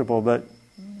uncomfortable, but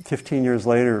 15 years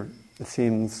later it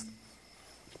seems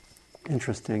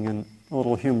interesting and a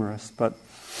little humorous. But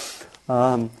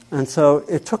and so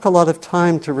it took a lot of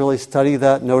time to really study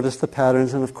that, notice the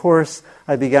patterns, and of course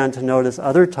I began to notice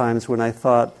other times when I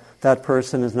thought that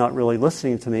person is not really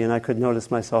listening to me, and I could notice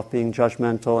myself being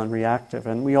judgmental and reactive.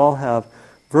 And we all have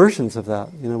versions of that.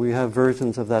 You know, we have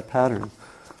versions of that pattern.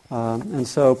 And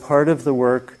so part of the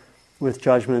work with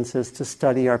judgments is to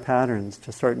study our patterns,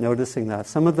 to start noticing that.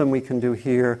 Some of them we can do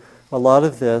here. A lot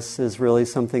of this is really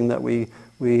something that we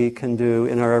can do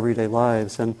in our everyday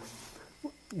lives. And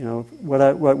you know,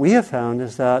 what we have found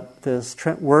is that this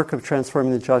work of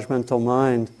transforming the judgmental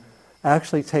mind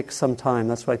actually takes some time.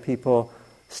 That's why people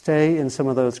stay in some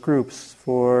of those groups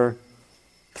for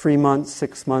 3 months,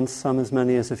 6 months, some as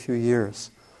many as a few years,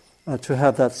 to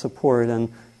have that support.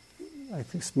 And I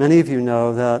think many of you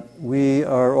know that we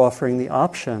are offering the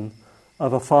option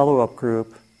of a follow-up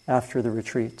group after the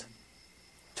retreat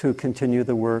to continue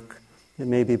the work. It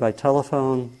may be by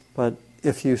telephone, but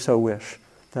if you so wish,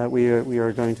 that we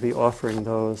are going to be offering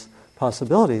those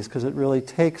possibilities, because it really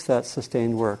takes that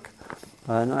sustained work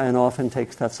and often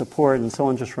takes that support. And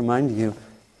someone just reminded you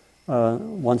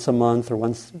once a month or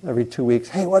once every 2 weeks,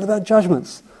 hey, what about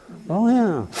judgments? Oh,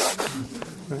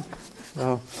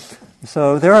 yeah.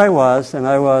 So there I was, and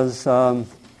I was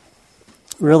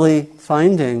really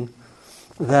finding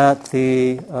that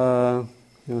the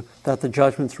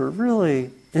judgments were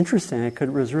really interesting. I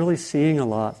was really seeing a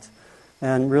lot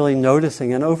and really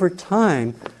noticing. And over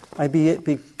time, I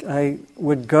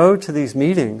would go to these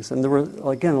meetings, and there were,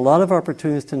 again, a lot of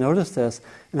opportunities to notice this,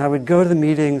 and I would go to the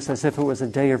meetings as if it was a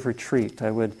day of retreat.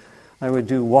 I would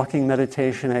do walking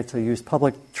meditation. I had to use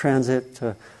public transit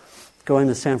to go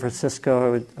into San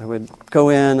Francisco. I would go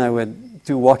in, I would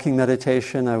do walking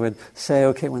meditation. I would say,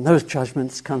 okay, when those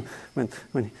judgments come, when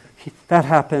that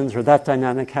happens or that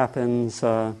dynamic happens,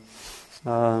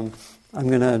 I'm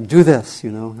going to do this,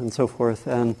 you know, and so forth,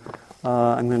 and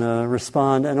I'm going to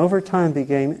respond. And over time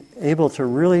became able to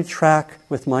really track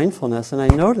with mindfulness, and I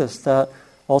noticed that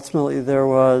ultimately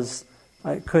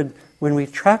when we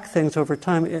track things over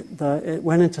time, it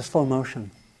went into slow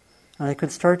motion. And I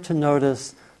could start to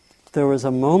notice there was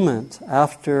a moment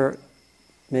after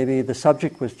maybe the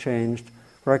subject was changed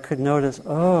where I could notice,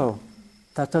 oh,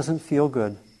 that doesn't feel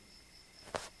good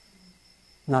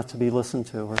not to be listened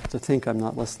to, or to think I'm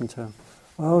not listened to.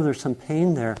 Oh, there's some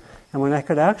pain there. And when I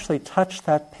could actually touch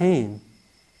that pain,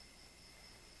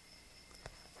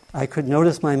 I could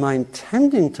notice my mind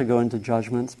tending to go into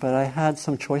judgments, but I had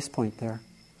some choice point there.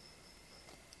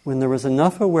 When there was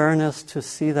enough awareness to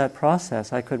see that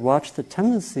process, I could watch the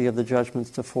tendency of the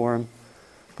judgments to form,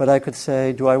 but I could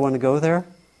say, do I want to go there?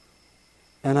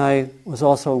 And I was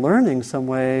also learning some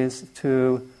ways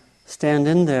to stand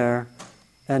in there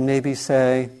and maybe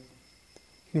say,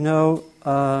 you know,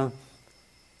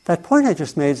 that point I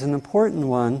just made is an important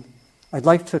one. I'd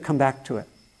like to come back to it.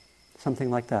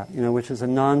 Something like that, you know, which is a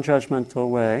non-judgmental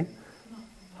way,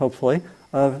 hopefully,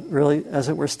 of really, as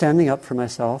it were, standing up for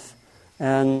myself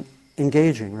and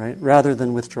engaging, right, rather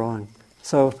than withdrawing.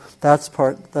 So that's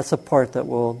a part that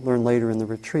we'll learn later in the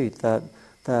retreat, that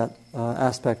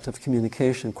aspect of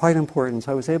communication, quite important.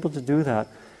 So I was able to do that.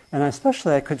 And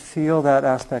especially I could feel that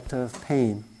aspect of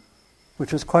pain,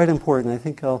 which was quite important. I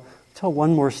think I'll tell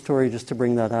one more story just to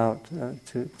bring that out,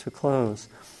 to close.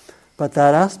 But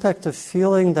that aspect of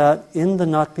feeling that in the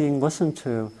not being listened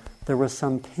to, there was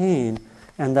some pain,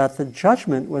 and that the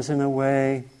judgment was in a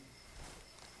way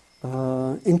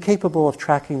incapable of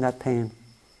tracking that pain.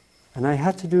 And I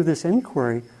had to do this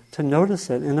inquiry to notice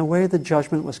it. In a way, the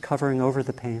judgment was covering over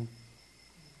the pain.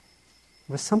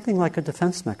 It was something like a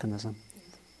defense mechanism.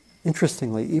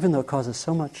 Interestingly, even though it causes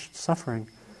so much suffering,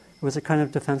 it was a kind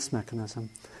of defense mechanism.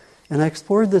 And I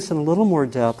explored this in a little more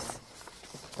depth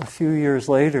a few years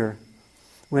later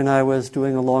when I was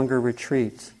doing a longer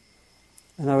retreat.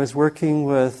 And I was working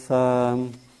with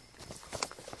John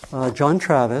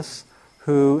Travis,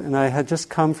 and I had just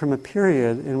come from a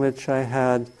period in which I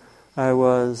had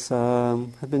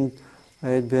been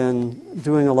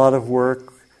doing a lot of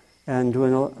work and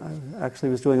actually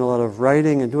was doing a lot of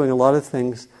writing and doing a lot of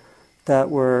things that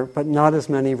were, but not as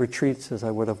many retreats as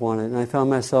I would have wanted. And I found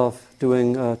myself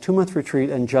doing a 2-month retreat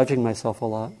and judging myself a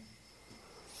lot.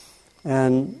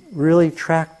 And really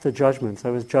tracked the judgments.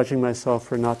 I was judging myself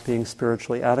for not being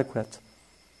spiritually adequate.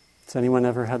 Has anyone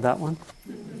ever had that one?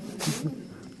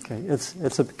 Okay,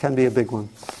 it can be a big one.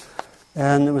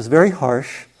 And it was very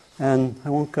harsh, and I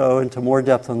won't go into more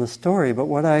depth on the story, but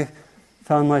what I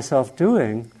found myself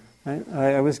doing,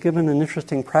 I was given an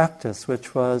interesting practice,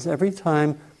 which was every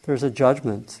time there's a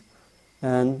judgment,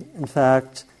 and in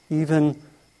fact, even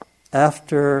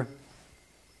after,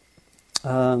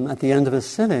 at the end of a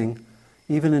sitting,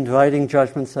 even inviting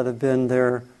judgments that have been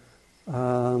there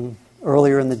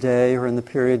earlier in the day or in the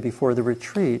period before the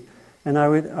retreat, and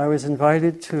I was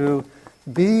invited to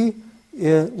be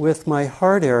with my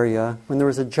heart area. When there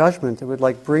was a judgment, it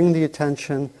would bring the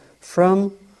attention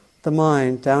from the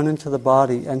mind down into the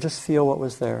body and just feel what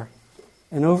was there.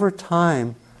 And over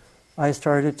time, I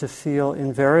started to feel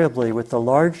invariably with the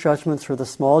large judgments or the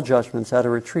small judgments at a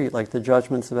retreat, like the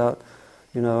judgments about,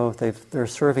 they're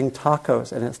serving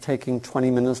tacos and it's taking 20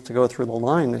 minutes to go through the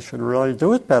line. They should really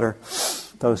do it better,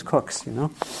 those cooks,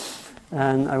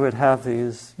 And I would have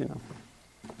these,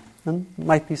 and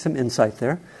might be some insight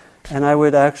there. And I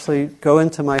would actually go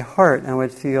into my heart and I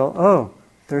would feel, oh,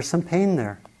 there's some pain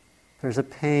there. There's a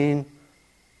pain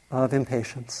of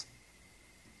impatience.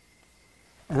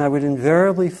 And I would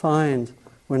invariably find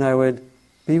when I would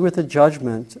be with a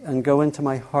judgment and go into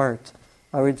my heart,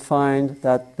 I would find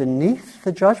that beneath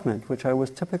the judgment, which I was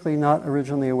typically not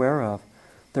originally aware of,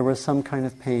 there was some kind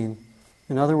of pain.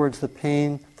 In other words, the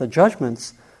pain, the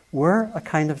judgments were a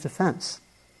kind of defense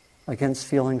against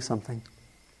feeling something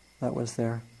that was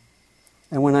there.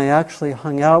 And when I actually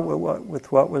hung out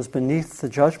with what was beneath the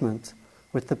judgment,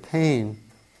 with the pain,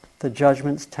 the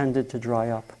judgments tended to dry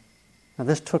up. Now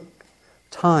this took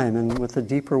time, and with the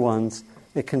deeper ones,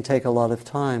 it can take a lot of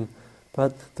time.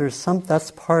 But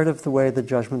that's part of the way the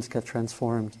judgments get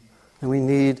transformed. And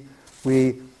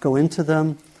we go into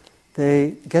them.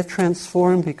 They get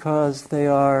transformed because they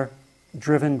are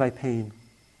driven by pain.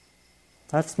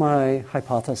 That's my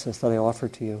hypothesis that I offer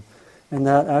to you. And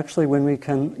that actually when we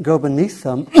can go beneath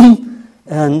them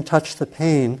and touch the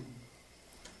pain,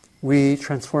 we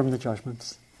transform the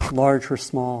judgments, large or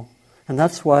small. And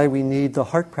that's why we need the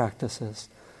heart practices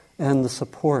and the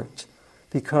support,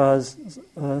 because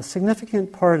a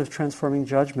significant part of transforming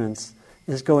judgments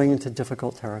is going into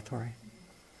difficult territory.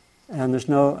 And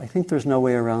I think there's no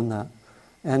way around that.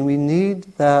 And we need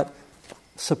that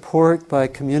support by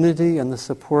community and the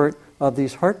support of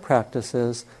these heart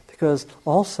practices, because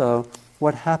also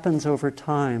what happens over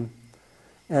time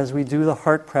as we do the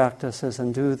heart practices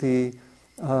and do the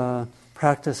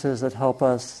practices that help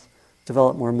us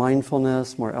develop more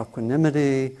mindfulness, more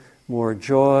equanimity, more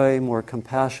joy, more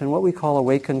compassion, what we call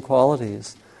awakened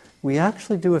qualities. We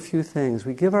actually do a few things.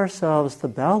 We give ourselves the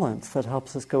balance that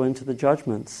helps us go into the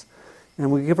judgments.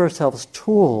 And we give ourselves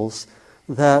tools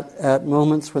that at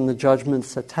moments when the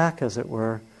judgments attack, as it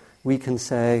were, we can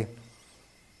say,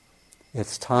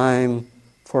 it's time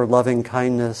for loving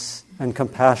kindness and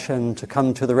compassion to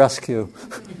come to the rescue.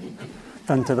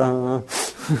 Dun, dun,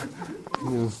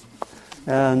 dun.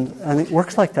 And it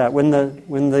works like that. When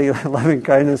the loving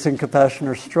kindness and compassion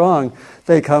are strong,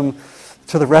 they come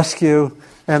to the rescue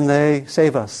and they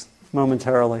save us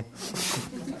momentarily.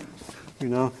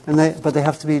 But they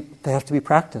have to be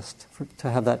practiced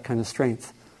to have that kind of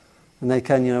strength. And they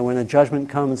can, when a judgment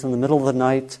comes in the middle of the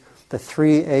night, the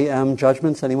 3 a.m.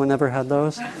 judgments. Anyone ever had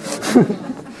those?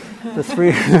 The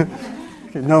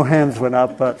 3. No hands went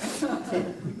up, but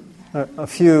a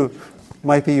few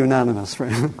might be unanimous,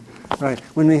 right? Right.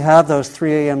 When we have those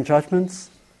 3 a.m. judgments,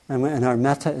 and our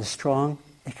metta is strong,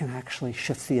 it can actually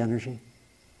shift the energy.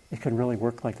 It can really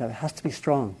work like that. It has to be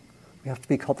strong. We have to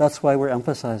be called. That's why we're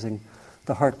emphasizing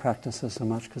the heart practices so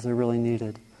much, because they're really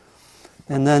needed.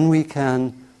 And then we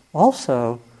can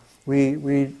also,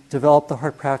 we develop the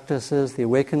heart practices, the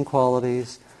awakened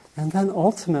qualities, and then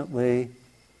ultimately,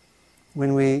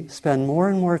 when we spend more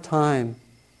and more time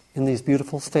in these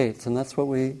beautiful states, and that's what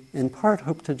we, in part,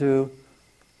 hope to do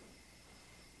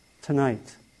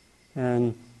tonight,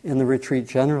 and in the retreat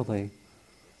generally,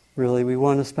 really, we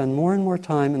want to spend more and more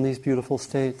time in these beautiful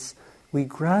states. We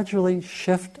gradually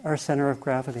shift our center of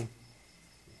gravity.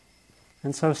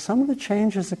 And so some of the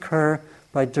changes occur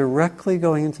by directly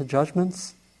going into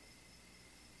judgments,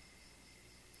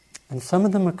 and some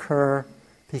of them occur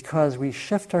because we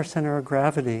shift our center of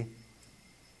gravity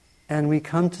and we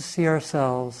come to see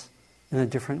ourselves in a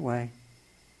different way.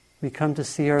 We come to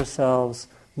see ourselves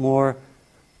more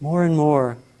and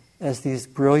more as these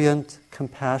brilliant,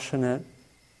 compassionate,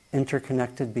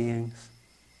 interconnected beings.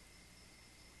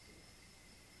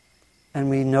 And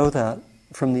we know that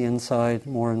from the inside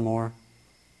more and more.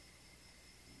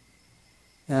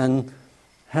 And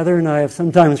Heather and I have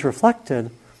sometimes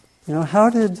reflected, how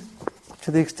did,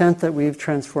 to the extent that we've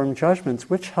transformed judgments,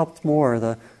 which helped more,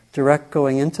 the direct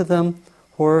going into them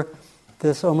or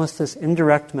this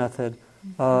indirect method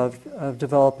of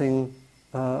developing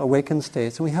awakened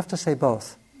states? And we have to say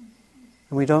both.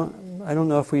 And I don't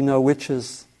know if we know which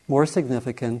is more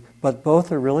significant, but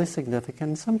both are really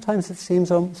significant. Sometimes it seems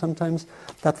sometimes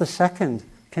that the second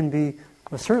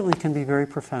certainly can be very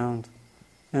profound.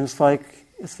 And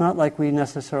it's not like we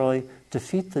necessarily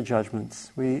defeat the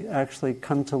judgments. We actually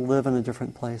come to live in a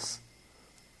different place.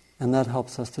 And that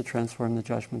helps us to transform the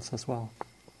judgments as well.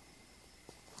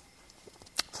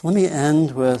 So let me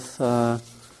end with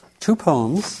 2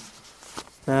 poems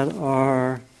that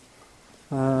are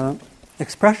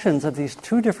expressions of these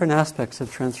 2 different aspects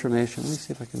of transformation. Let me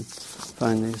see if I can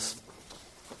find these.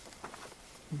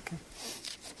 Okay.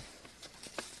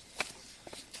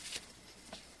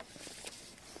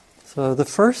 So the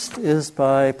first is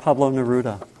by Pablo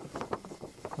Neruda,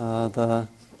 the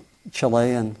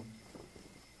Chilean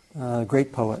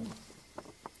great poet.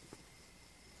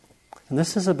 And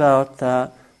this is about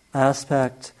that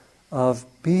aspect of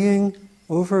being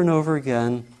over and over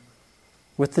again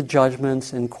with the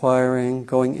judgments, inquiring,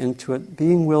 going into it,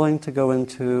 being willing to go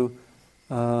into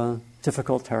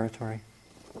difficult territory.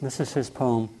 This is his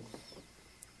poem.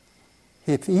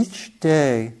 If each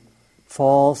day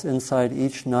falls inside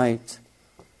each night,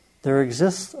 there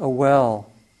exists a well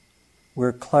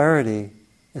where clarity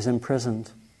is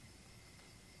imprisoned.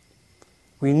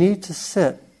 We need to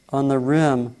sit on the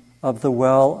rim of the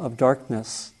well of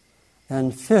darkness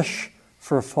and fish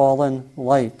for fallen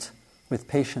light with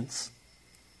patience.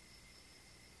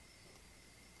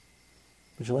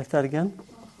 Would you like that again?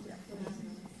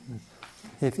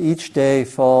 If each day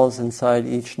falls inside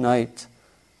each night,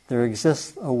 there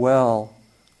exists a well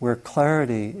where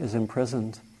clarity is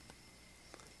imprisoned.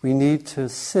 We need to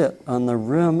sit on the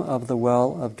rim of the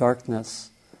well of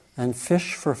darkness and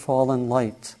fish for fallen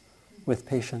light with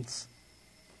patience.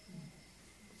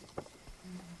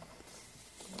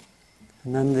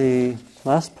 And then the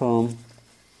last poem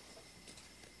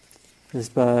is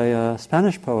by a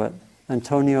Spanish poet,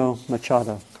 Antonio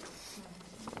Machado.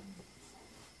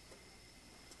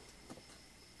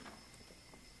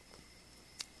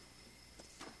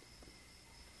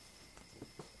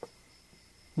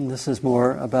 And this is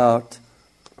more about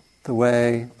the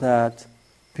way that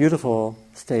beautiful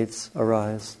states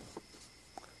arise.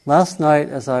 Last night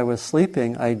as I was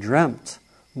sleeping, I dreamt,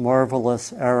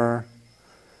 marvelous error,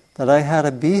 that I had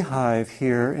a beehive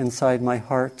here inside my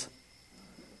heart,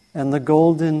 and the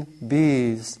golden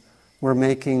bees were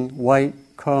making white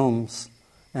combs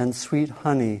and sweet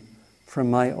honey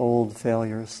from my old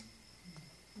failures.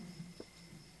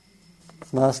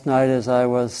 Last night as I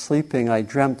was sleeping, I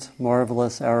dreamt,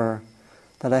 marvelous error,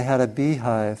 that I had a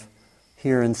beehive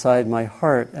here inside my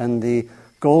heart, and the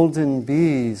golden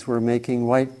bees were making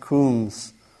white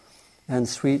combs and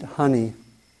sweet honey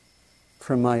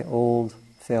from my old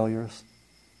failures.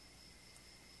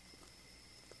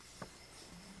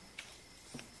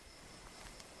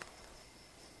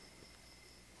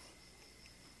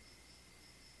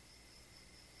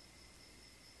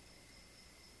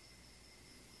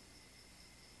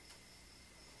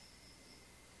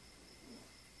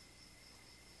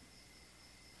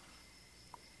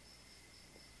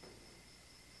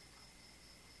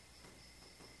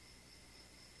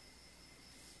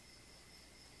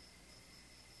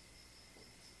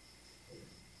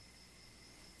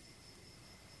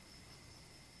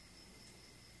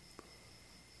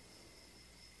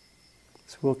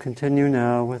 So we'll continue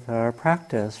now with our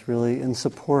practice, really in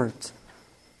support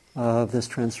of this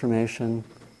transformation,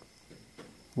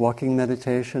 walking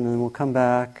meditation, and we'll come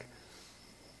back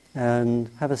and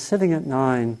have a sitting at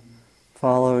 9,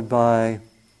 followed by,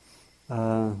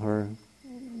 or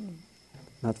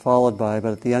not followed by,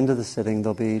 but at the end of the sitting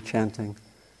there'll be chanting.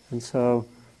 And so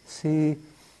see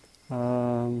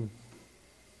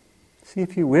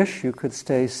if you wish, you could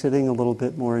stay sitting a little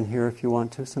bit more in here if you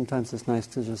want to. Sometimes it's nice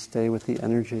to just stay with the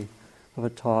energy of a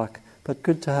talk, but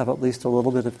good to have at least a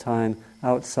little bit of time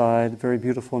outside. Very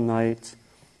beautiful night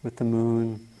with the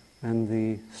moon and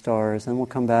the stars. And we'll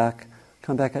come back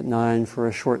at 9 for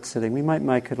a short sitting. We might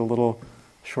make it a little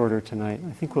shorter tonight.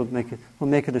 I think we'll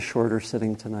make it a shorter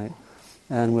sitting tonight,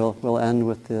 and we'll end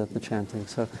with the chanting.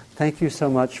 So thank you so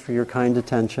much for your kind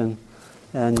attention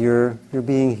and your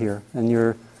being here and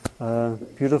your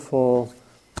beautiful,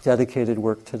 dedicated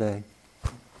work today.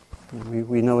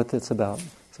 We know what it's about.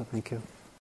 So thank you.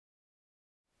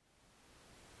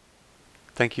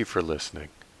 Thank you for listening.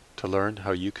 To learn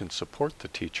how you can support the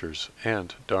teachers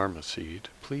and Dharma Seed,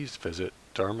 please visit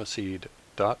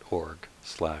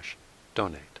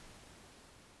dharmaseed.org/donate.